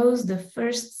to host the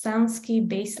first Soundscape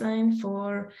Baseline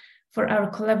for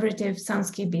our collaborative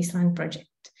Soundscape Baseline project.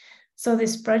 So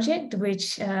this project,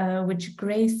 which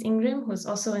Grace Ingram, who's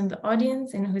also in the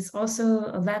audience and who's also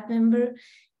a lab member,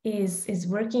 is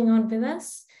working on with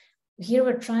us. Here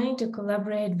we're trying to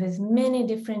collaborate with many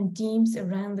different teams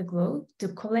around the globe to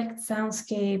collect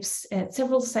soundscapes at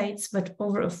several sites, but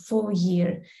over a full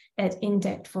year at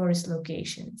intact forest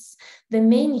locations. The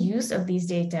main use of these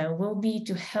data will be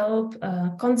to help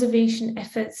conservation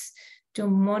efforts to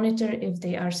monitor if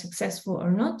they are successful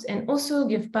or not, and also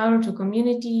give power to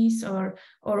communities or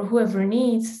whoever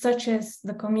needs, such as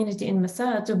the community in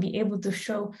Masaha, to be able to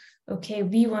show, okay,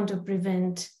 we want to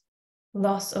prevent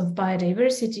loss of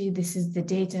biodiversity. This is the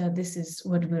data. This is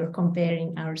what we're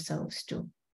comparing ourselves to.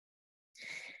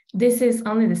 This is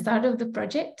only the start of the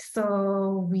project,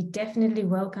 so we definitely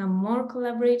welcome more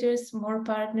collaborators, more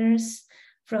partners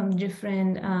from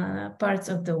different parts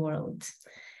of the world.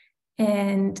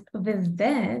 And with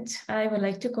that, I would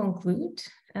like to conclude.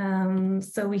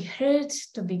 So we heard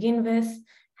to begin with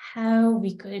how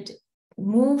we could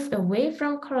move away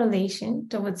from correlation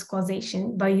towards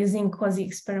causation by using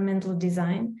quasi-experimental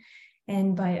design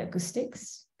and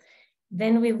bioacoustics.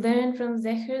 Then we learned from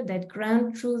Zecher that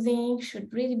ground truthing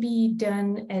should really be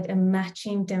done at a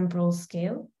matching temporal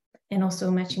scale and also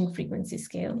matching frequency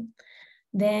scale.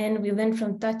 Then we learned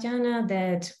from Tatiana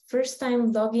that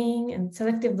first-time logging and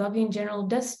selective logging in general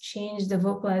does change the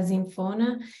vocalizing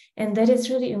fauna, and that is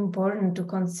really important to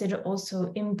consider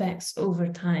also impacts over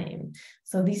time.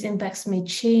 So these impacts may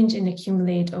change and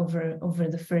accumulate over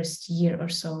the first year or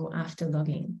so after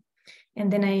logging.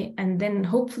 And then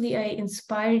hopefully I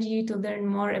inspired you to learn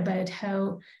more about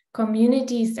how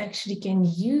communities actually can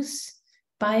use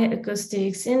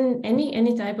bioacoustics in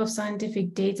any type of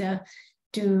scientific data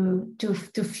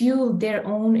to fuel their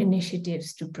own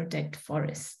initiatives to protect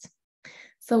forests.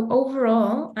 So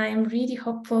overall, I am really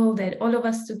hopeful that all of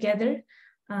us together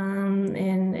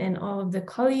and all of the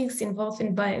colleagues involved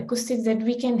in bioacoustics, that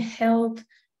we can help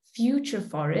future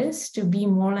forests to be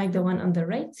more like the one on the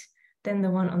right than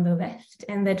the one on the left,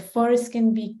 and that forests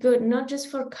can be good, not just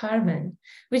for carbon,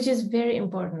 which is very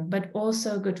important, but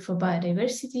also good for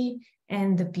biodiversity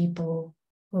and the people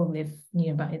who live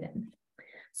nearby them.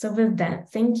 So with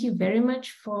that, thank you very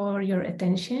much for your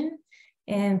attention.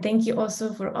 And thank you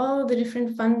also for all the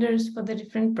different funders for the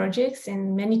different projects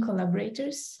and many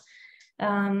collaborators.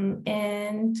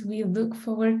 And we look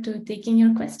forward to taking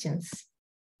your questions.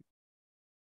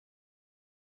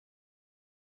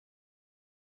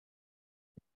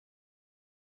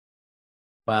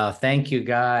 Wow, thank you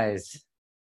guys.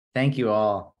 Thank you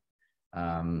all.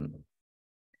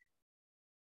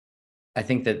 I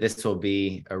think that this will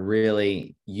be a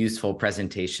really useful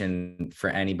presentation for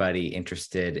anybody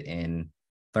interested in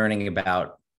learning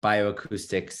about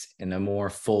bioacoustics in a more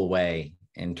full way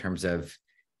in terms of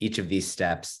each of these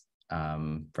steps,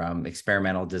 from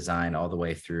experimental design all the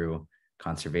way through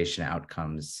conservation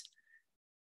outcomes.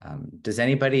 Does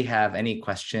anybody have any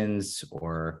questions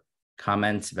or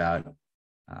comments about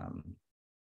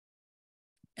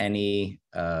anything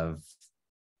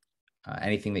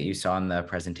that you saw in the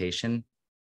presentation?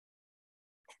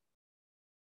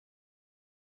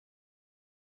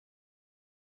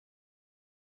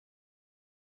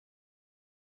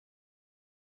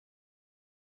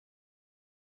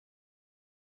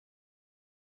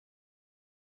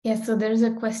 Yeah, so there's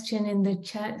a question in the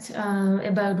chat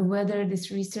about whether this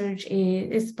research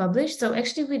is published. So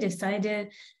actually we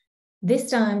decided this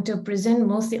time to present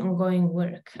mostly ongoing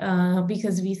work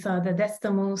because we thought that that's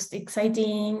the most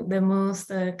exciting, the most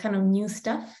kind of new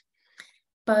stuff.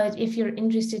 But if you're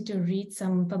interested to read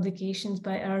some publications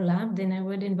by our lab, then I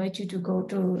would invite you to go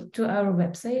to our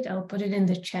website. I'll put it in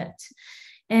the chat.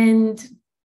 And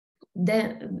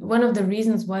then one of the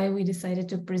reasons why we decided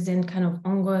to present kind of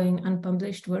ongoing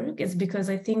unpublished work is because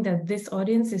I think that this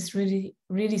audience is really,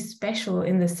 really special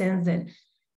in the sense that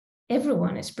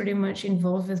everyone is pretty much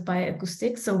involved with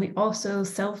bioacoustics. So we also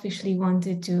selfishly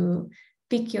wanted to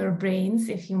pick your brains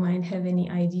if you might have any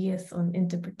ideas on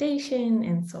interpretation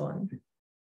and so on.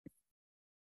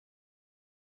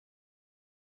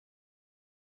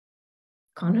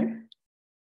 Connor?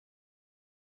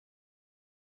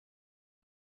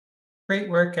 Great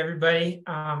work, everybody.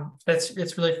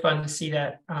 It's really fun to see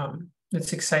that.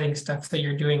 It's exciting stuff that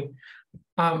you're doing.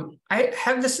 I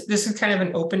have this is kind of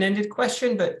an open-ended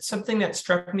question, but something that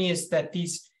struck me is that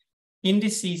these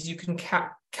indices, you can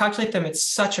calculate them at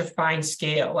such a fine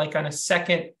scale, like on a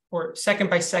second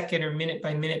by second or minute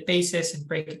by minute basis, and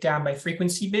break it down by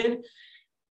frequency bin.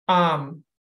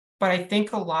 But I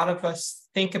think a lot of us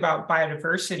think about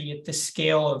biodiversity at the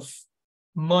scale of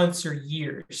months or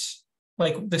years,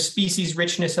 like the species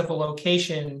richness of a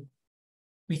location.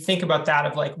 We think about that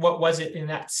of like, what was it in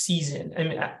that season?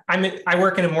 I mean, I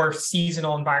work in a more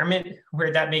seasonal environment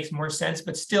where that makes more sense,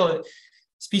 but still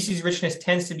species richness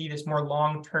tends to be this more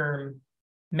long-term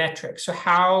metric. So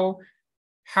how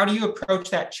do you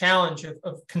approach that challenge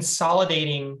of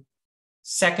consolidating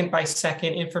second by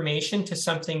second information to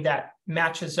something that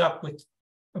matches up with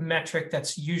a metric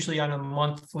that's usually on a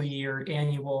monthly or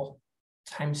annual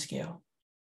timescale?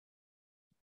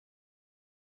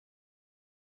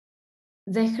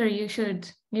 Zachary, you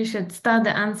should start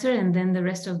the answer, and then the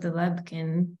rest of the lab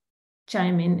can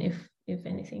chime in if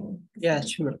anything. Yeah,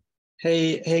 sure.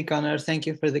 Hey, Connor, thank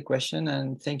you for the question,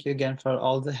 and thank you again for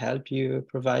all the help you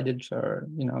provided for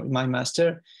my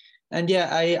master. And yeah,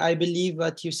 I believe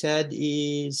what you said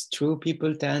is true.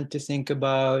 People tend to think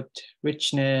about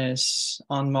richness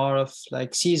on more of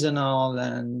like seasonal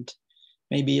and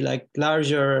maybe like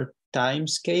larger time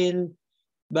scale.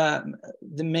 But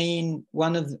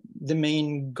one of the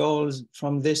main goals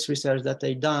from this research that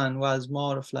I done was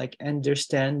more of like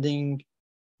understanding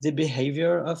the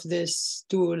behavior of these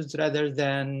tools rather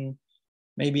than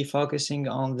maybe focusing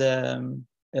on the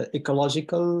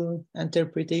ecological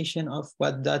interpretation of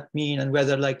what that means and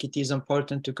whether like it is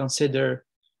important to consider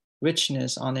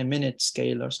richness on a minute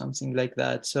scale or something like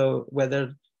that. So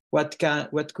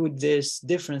what could these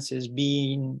differences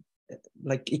be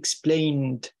like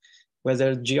explained,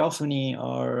 whether geophony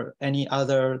or any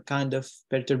other kind of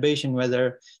perturbation,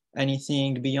 whether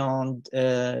anything beyond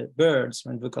birds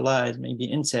when vocalized, maybe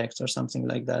insects or something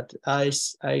like that.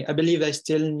 I believe I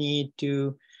still need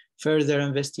to further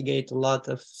investigate a lot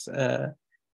of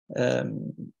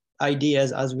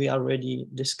ideas as we already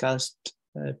discussed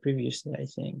previously, I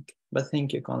think. But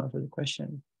thank you, Connor, for the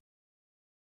question.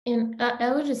 And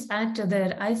I would just add to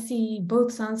that, I see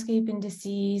both soundscape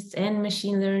indices and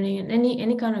machine learning and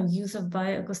any kind of use of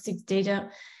bioacoustics data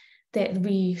that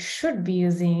we should be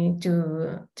using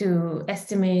to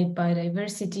estimate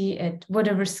biodiversity at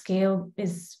whatever scale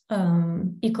is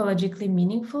ecologically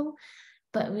meaningful.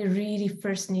 But we really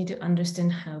first need to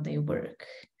understand how they work.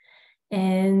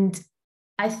 And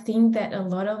I think that a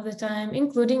lot of the time,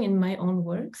 including in my own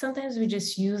work, sometimes we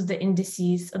just use the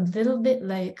indices a little bit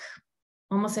like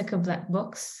almost like a black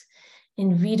box,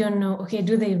 and we don't know, okay,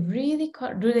 do they really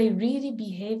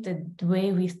behave the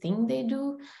way we think they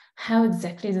do? How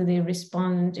exactly do they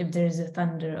respond if there's a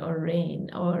thunder or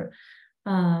rain or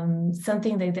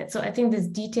something like that? So I think this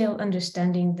detailed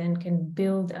understanding then can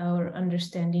build our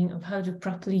understanding of how to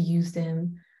properly use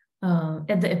them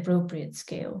at the appropriate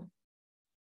scale.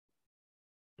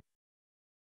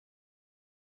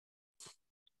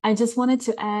 I just wanted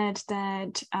to add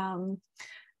that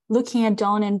looking at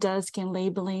dawn and dusk and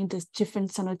labeling the different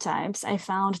sonotypes, I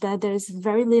found that there's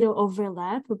very little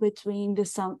overlap between the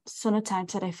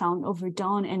sonotypes that I found over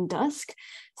dawn and dusk,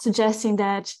 suggesting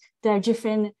that there are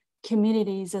different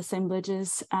communities,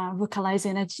 assemblages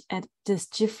vocalizing at these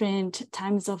different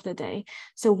times of the day.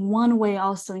 So one way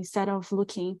also, instead of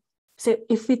looking, so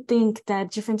if we think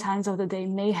that different times of the day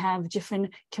may have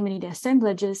different community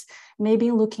assemblages, maybe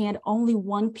looking at only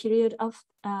one period of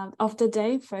the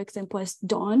day, for example, as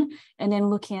dawn, and then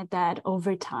looking at that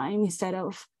over time instead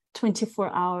of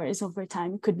 24 hours over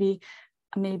time could be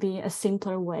maybe a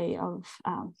simpler way of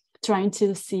trying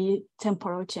to see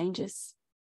temporal changes.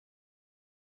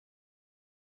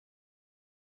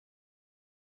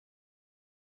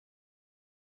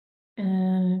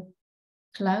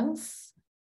 Klaus,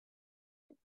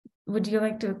 would you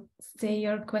like to say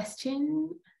your question?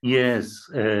 Yes,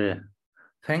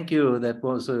 thank you. That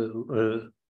was a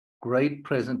great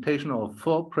presentation, or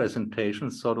 4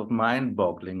 presentations, sort of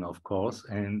mind-boggling, of course.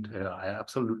 And I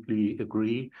absolutely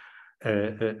agree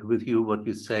with you what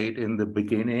you said in the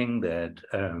beginning, that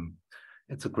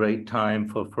it's a great time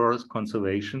for forest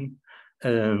conservation.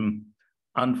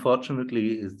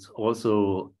 Unfortunately, it's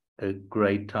also a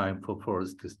great time for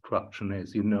forest destruction.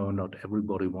 As you know, not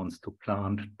everybody wants to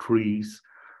plant trees.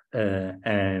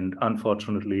 And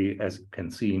unfortunately, as you can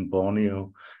see in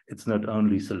Borneo, it's not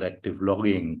only selective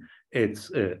logging, it's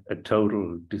a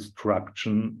total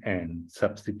destruction and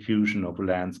substitution of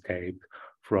landscape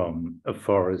from a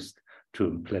forest to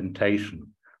a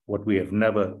plantation, what we have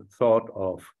never thought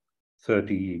of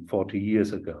 30, 40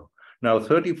 years ago. Now,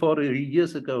 30, 40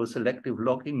 years ago, selective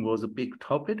logging was a big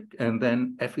topic, and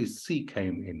then FSC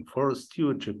came in, Forest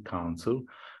Stewardship Council,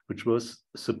 which was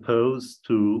supposed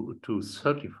to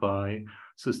certify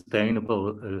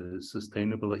sustainable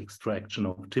extraction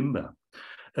of timber.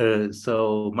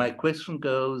 So my question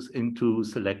goes into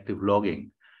selective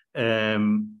logging.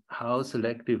 How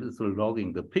selective is the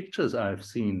logging? The pictures I've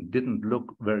seen didn't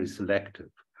look very selective.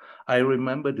 I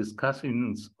remember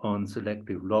discussions on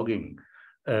selective logging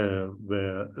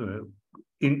where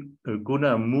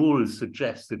Gunnar Mool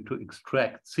suggested to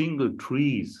extract single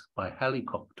trees by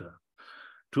helicopter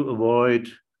to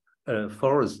avoid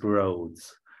forest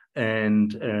roads.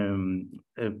 And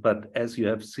but as you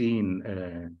have seen,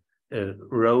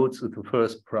 roads is the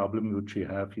first problem which you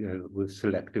have here with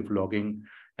selective logging,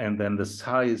 and then the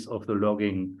size of the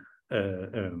logging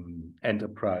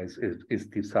enterprise is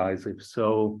decisive.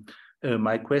 So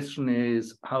my question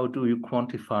is, how do you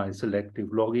quantify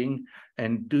selective logging,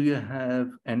 and do you have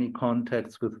any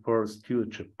contacts with Forest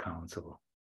Stewardship Council?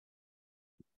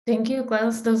 Thank you,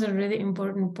 Klaus. Those are really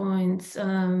important points.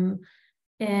 And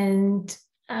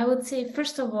I would say,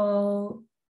 first of all,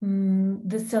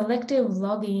 the selective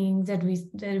logging that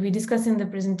we discussed in the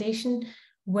presentation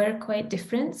were quite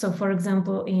different. So, for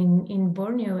example, in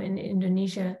Borneo, in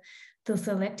Indonesia, the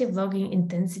selective logging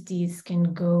intensities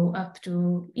can go up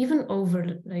to even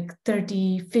over like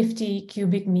 30, 50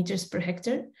 cubic meters per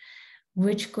hectare,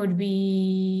 which could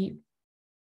be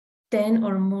 10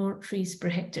 or more trees per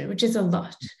hectare, which is a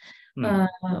lot.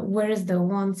 Whereas the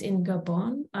ones in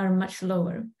Gabon are much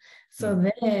lower. So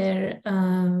there,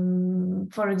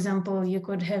 for example, you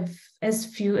could have as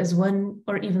few as 1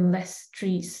 or even less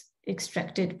trees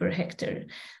extracted per hectare.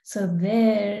 So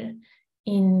there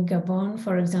in Gabon,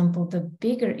 for example, the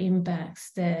bigger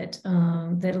impacts that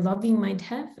that logging might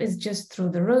have is just through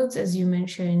the roads, as you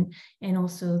mentioned, and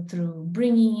also through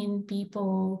bringing in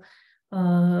people,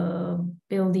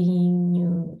 building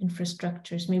new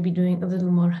infrastructures, maybe doing a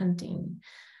little more hunting.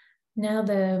 Now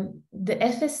the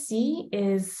FSC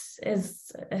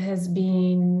has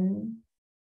been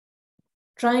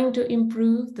trying to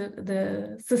improve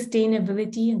the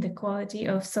sustainability and the quality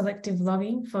of selective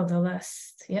logging for the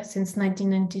last, since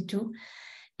 1992.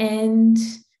 And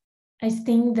I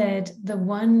think that the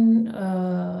one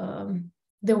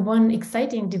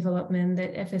exciting development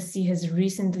that FSC has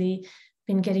recently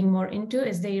been getting more into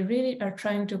is they really are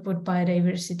trying to put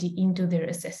biodiversity into their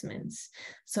assessments.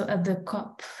 So at the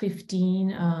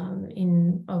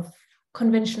COP15 of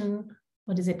convention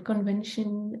what is it,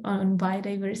 Convention on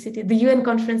Biodiversity, the UN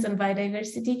Conference on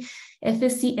Biodiversity,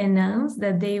 FSC announced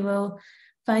that they will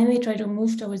finally try to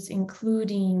move towards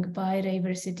including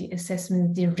biodiversity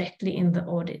assessments directly in the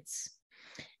audits.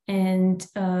 And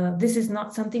this is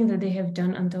not something that they have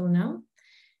done until now.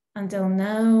 Until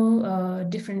now,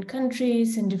 different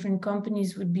countries and different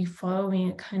companies would be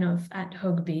following a kind of ad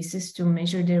hoc basis to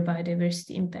measure their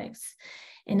biodiversity impacts.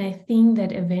 And I think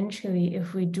that eventually,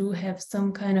 if we do have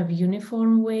some kind of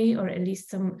uniform way, or at least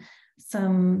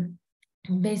some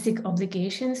basic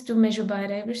obligations to measure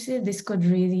biodiversity, this could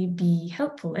really be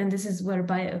helpful. And this is where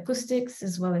bioacoustics,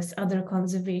 as well as other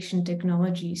conservation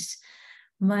technologies,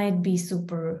 might be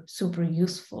super, super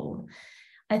useful.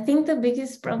 I think the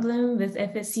biggest problem with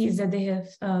FSC is that they have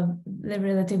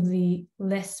relatively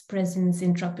less presence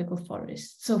in tropical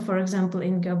forests. So for example,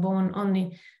 in Gabon,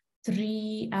 only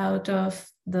 3 out of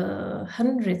the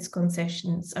hundreds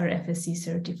concessions are FSC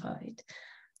certified.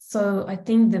 So I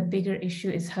think the bigger issue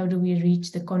is how do we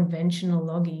reach the conventional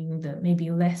logging, the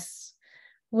maybe less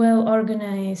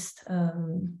well-organized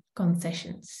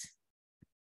concessions.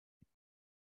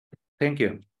 Thank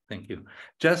you. Thank you.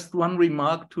 Just one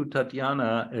remark to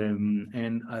Tatiana,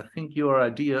 and I think your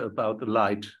idea about the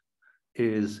light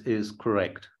is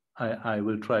correct. I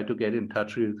will try to get in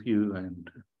touch with you, and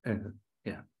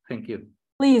yeah, thank you.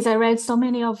 Please, I read so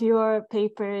many of your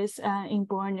papers in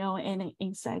Borneo and in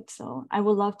INSECT, so I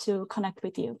would love to connect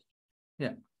with you.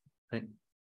 Yeah, thank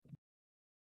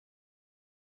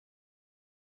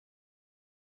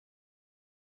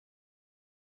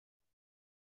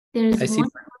you. There's one.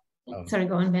 Sorry,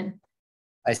 go on, Ben.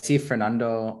 I see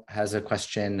Fernando has a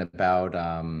question about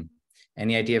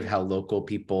any idea of how local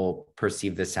people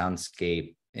perceive the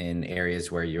soundscape in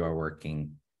areas where you are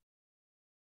working?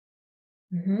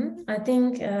 I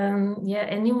think, yeah,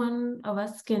 any one of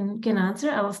us can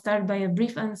answer. I will start by a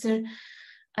brief answer.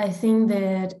 I think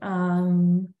that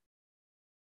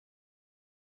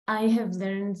I have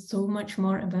learned so much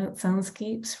more about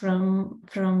soundscapes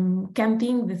from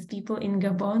camping with people in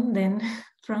Gabon than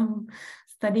from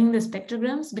studying the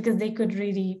spectrograms, because they could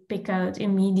really pick out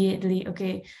immediately,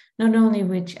 okay, not only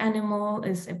which animal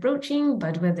is approaching,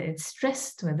 but whether it's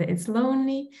stressed, whether it's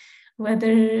lonely, whether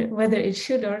it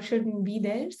should or shouldn't be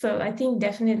there. So I think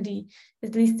definitely,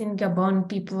 at least in Gabon,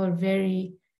 people are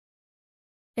very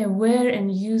aware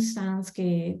and use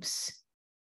soundscapes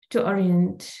to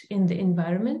orient in the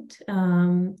environment.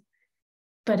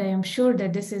 But I am sure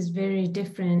that this is very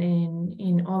different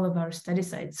in all of our study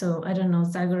sites. So I don't know,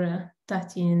 Zagora,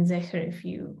 Tati, and Zecher, if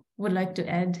you would like to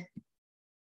add.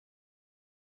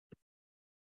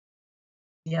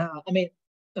 Yeah, I mean,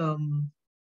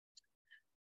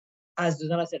 as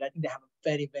Zuzana said, I think they have a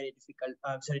very, very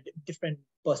different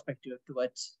perspective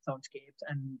towards soundscapes,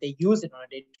 and they use it on a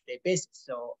day-to-day basis.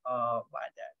 So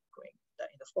while they're going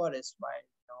in the forest, while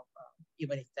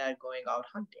even if they're going out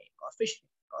hunting or fishing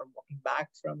or walking back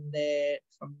from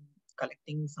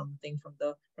collecting something from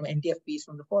NTFPs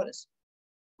from the forest.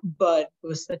 But it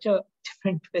was such a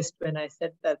different twist when I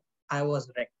said that I was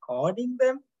recording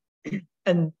them,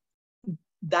 and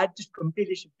that just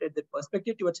completely shifted the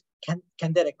perspective towards can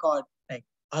they record like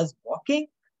us walking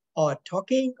or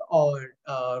talking or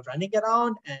running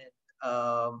around, and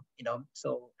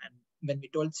so, and when we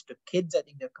told this to kids, I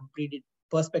think their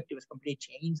perspective was completely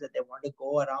changed, that they want to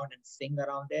go around and sing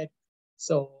around it.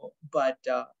 So, but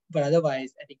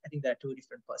otherwise, I think there are two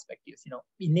different perspectives.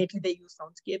 Innately they use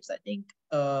soundscapes, I think,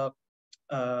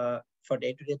 for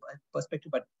day-to-day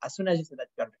perspective. But as soon as you say that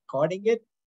you're recording it,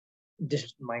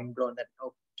 just mind blown that,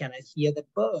 oh, can I hear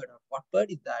that bird, or what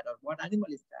bird is that, or what animal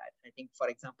is that? I think, for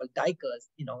example, duikers,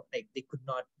 like they could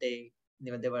not, they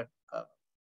were,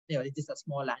 it is a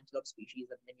small antelope species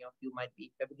that many of you might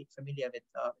be familiar with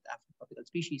African tropical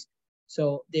species.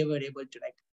 So they were able to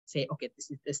like say, okay,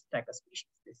 this is this tiger species,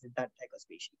 this is that tiger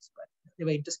species. But they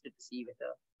were interested to see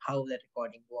how the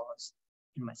recording was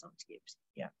in my soundscapes.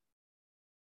 Yeah.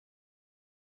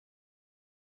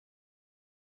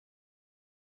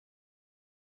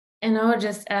 And I would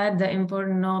just add the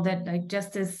important note that, like,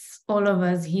 just as all of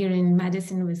us here in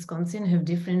Madison, Wisconsin have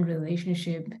different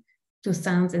relationship to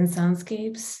sounds and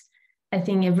soundscapes, I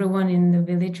think everyone in the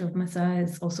village of Masa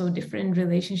has also a different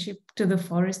relationship to the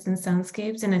forest and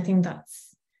soundscapes. And I think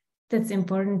that's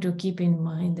important to keep in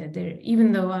mind, that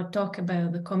even though I talk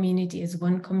about the community as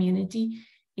one community,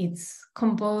 it's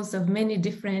composed of many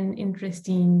different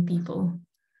interesting people.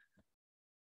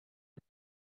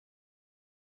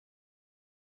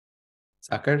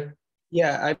 Saker?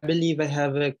 Yeah, I believe I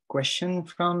have a question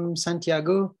from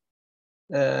Santiago.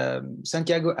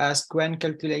 Santiago asked, when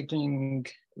calculating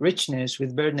richness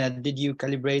with BirdNet, did you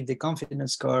calibrate the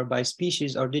confidence score by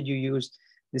species, or did you use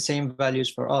the same values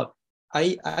for all?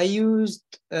 I used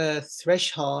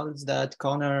thresholds that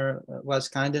Connor was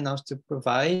kind enough to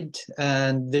provide,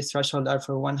 and this threshold are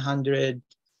for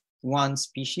 101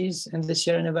 species in the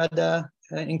Sierra Nevada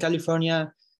in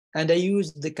California. And I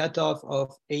used the cutoff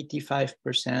of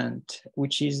 85%,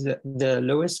 which is the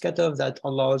lowest cutoff that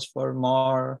allows for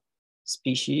more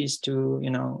species to, you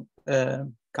know,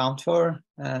 count for.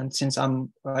 And since I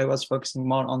was focusing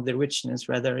more on the richness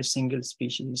rather a single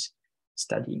species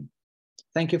study.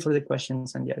 Thank you for the question,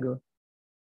 Santiago.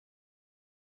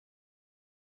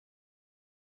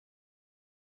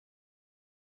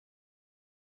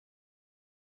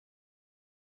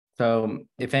 So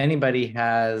if anybody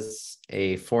has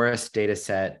a forest data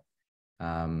set,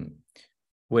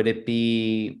 would it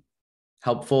be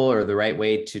helpful or the right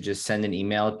way to just send an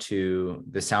email to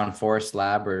the Sound Forest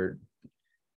Lab, or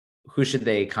who should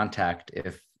they contact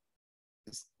if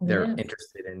they're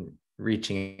interested in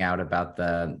reaching out about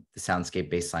the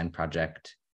Soundscape Baseline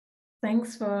project?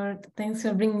 Thanks for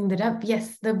bringing that up.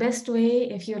 Yes, the best way,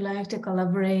 if you like to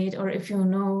collaborate or if you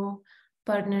know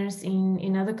partners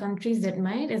in other countries that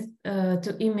might, is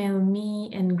to email me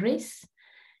and Grace,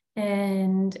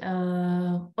 and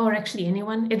or actually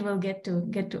anyone. It will get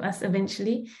to us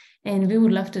eventually, and we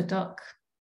would love to talk.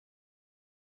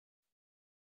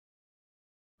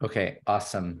 Okay,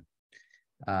 awesome.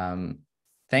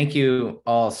 Thank you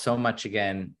all so much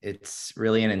again. It's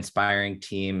really an inspiring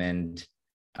team, and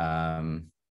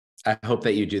I hope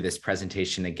that you do this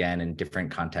presentation again in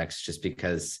different contexts, just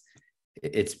because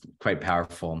it's quite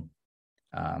powerful.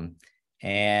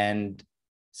 And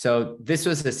so this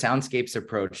was the Soundscapes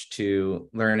approach to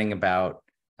learning about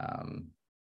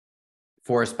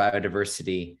forest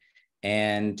biodiversity.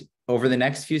 And over the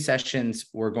next few sessions,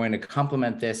 we're going to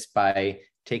complement this by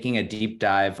taking a deep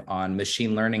dive on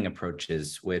machine learning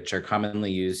approaches, which are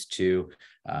commonly used to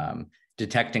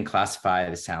detect and classify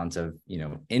the sounds of, you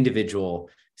know, individual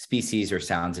species or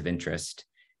sounds of interest.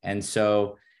 And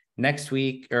so next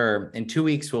week, or in 2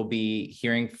 weeks, we'll be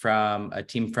hearing from a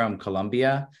team from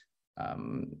Colombia,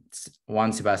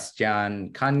 Juan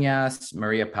Sebastian Cañas,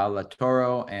 Maria Paula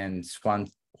Toro, and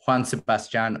Juan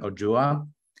Sebastian Ojua.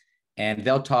 And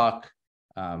they'll talk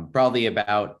broadly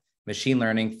about machine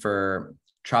learning for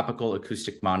tropical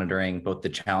acoustic monitoring, both the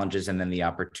challenges and then the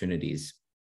opportunities.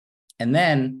 And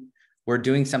then we're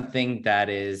doing something that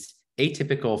is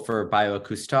atypical for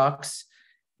BioacousTalks.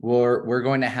 We're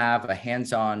going to have a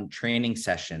hands-on training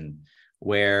session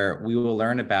where we will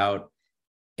learn about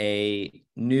a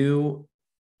new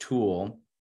tool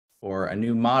or a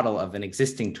new model of an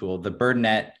existing tool, the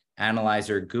BirdNet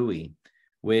Analyzer GUI,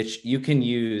 which you can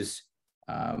use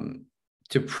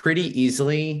to pretty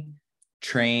easily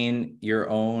train your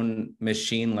own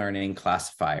machine learning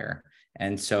classifier.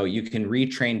 And so you can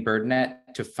retrain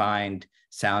BirdNet to find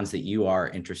sounds that you are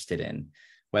interested in,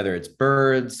 whether it's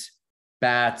birds,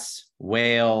 bats,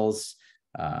 whales,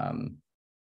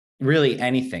 really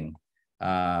anything.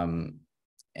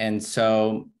 And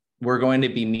so we're going to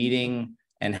be meeting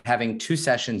and having 2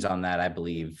 sessions on that, I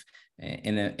believe,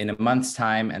 in a month's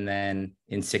time and then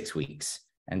in 6 weeks.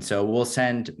 And so we'll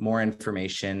send more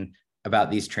information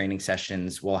about these training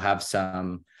sessions. We'll have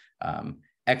some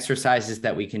exercises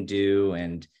that we can do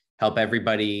and help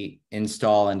everybody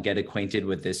install and get acquainted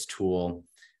with this tool.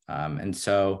 And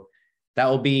so that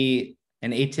will be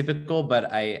an atypical,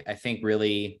 but I think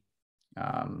really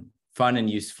fun and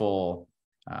useful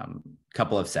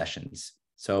couple of sessions.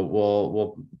 So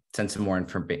we'll send some more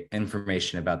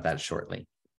information about that shortly.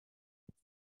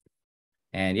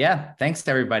 And yeah, thanks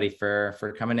to everybody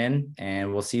for coming in,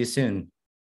 and we'll see you soon.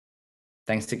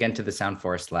 Thanks again to the Sound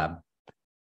Forest Lab.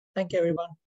 Thank you, everyone.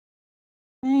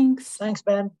 Thanks. Thanks,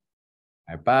 Ben.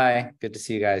 All right, bye. Good to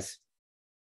see you guys.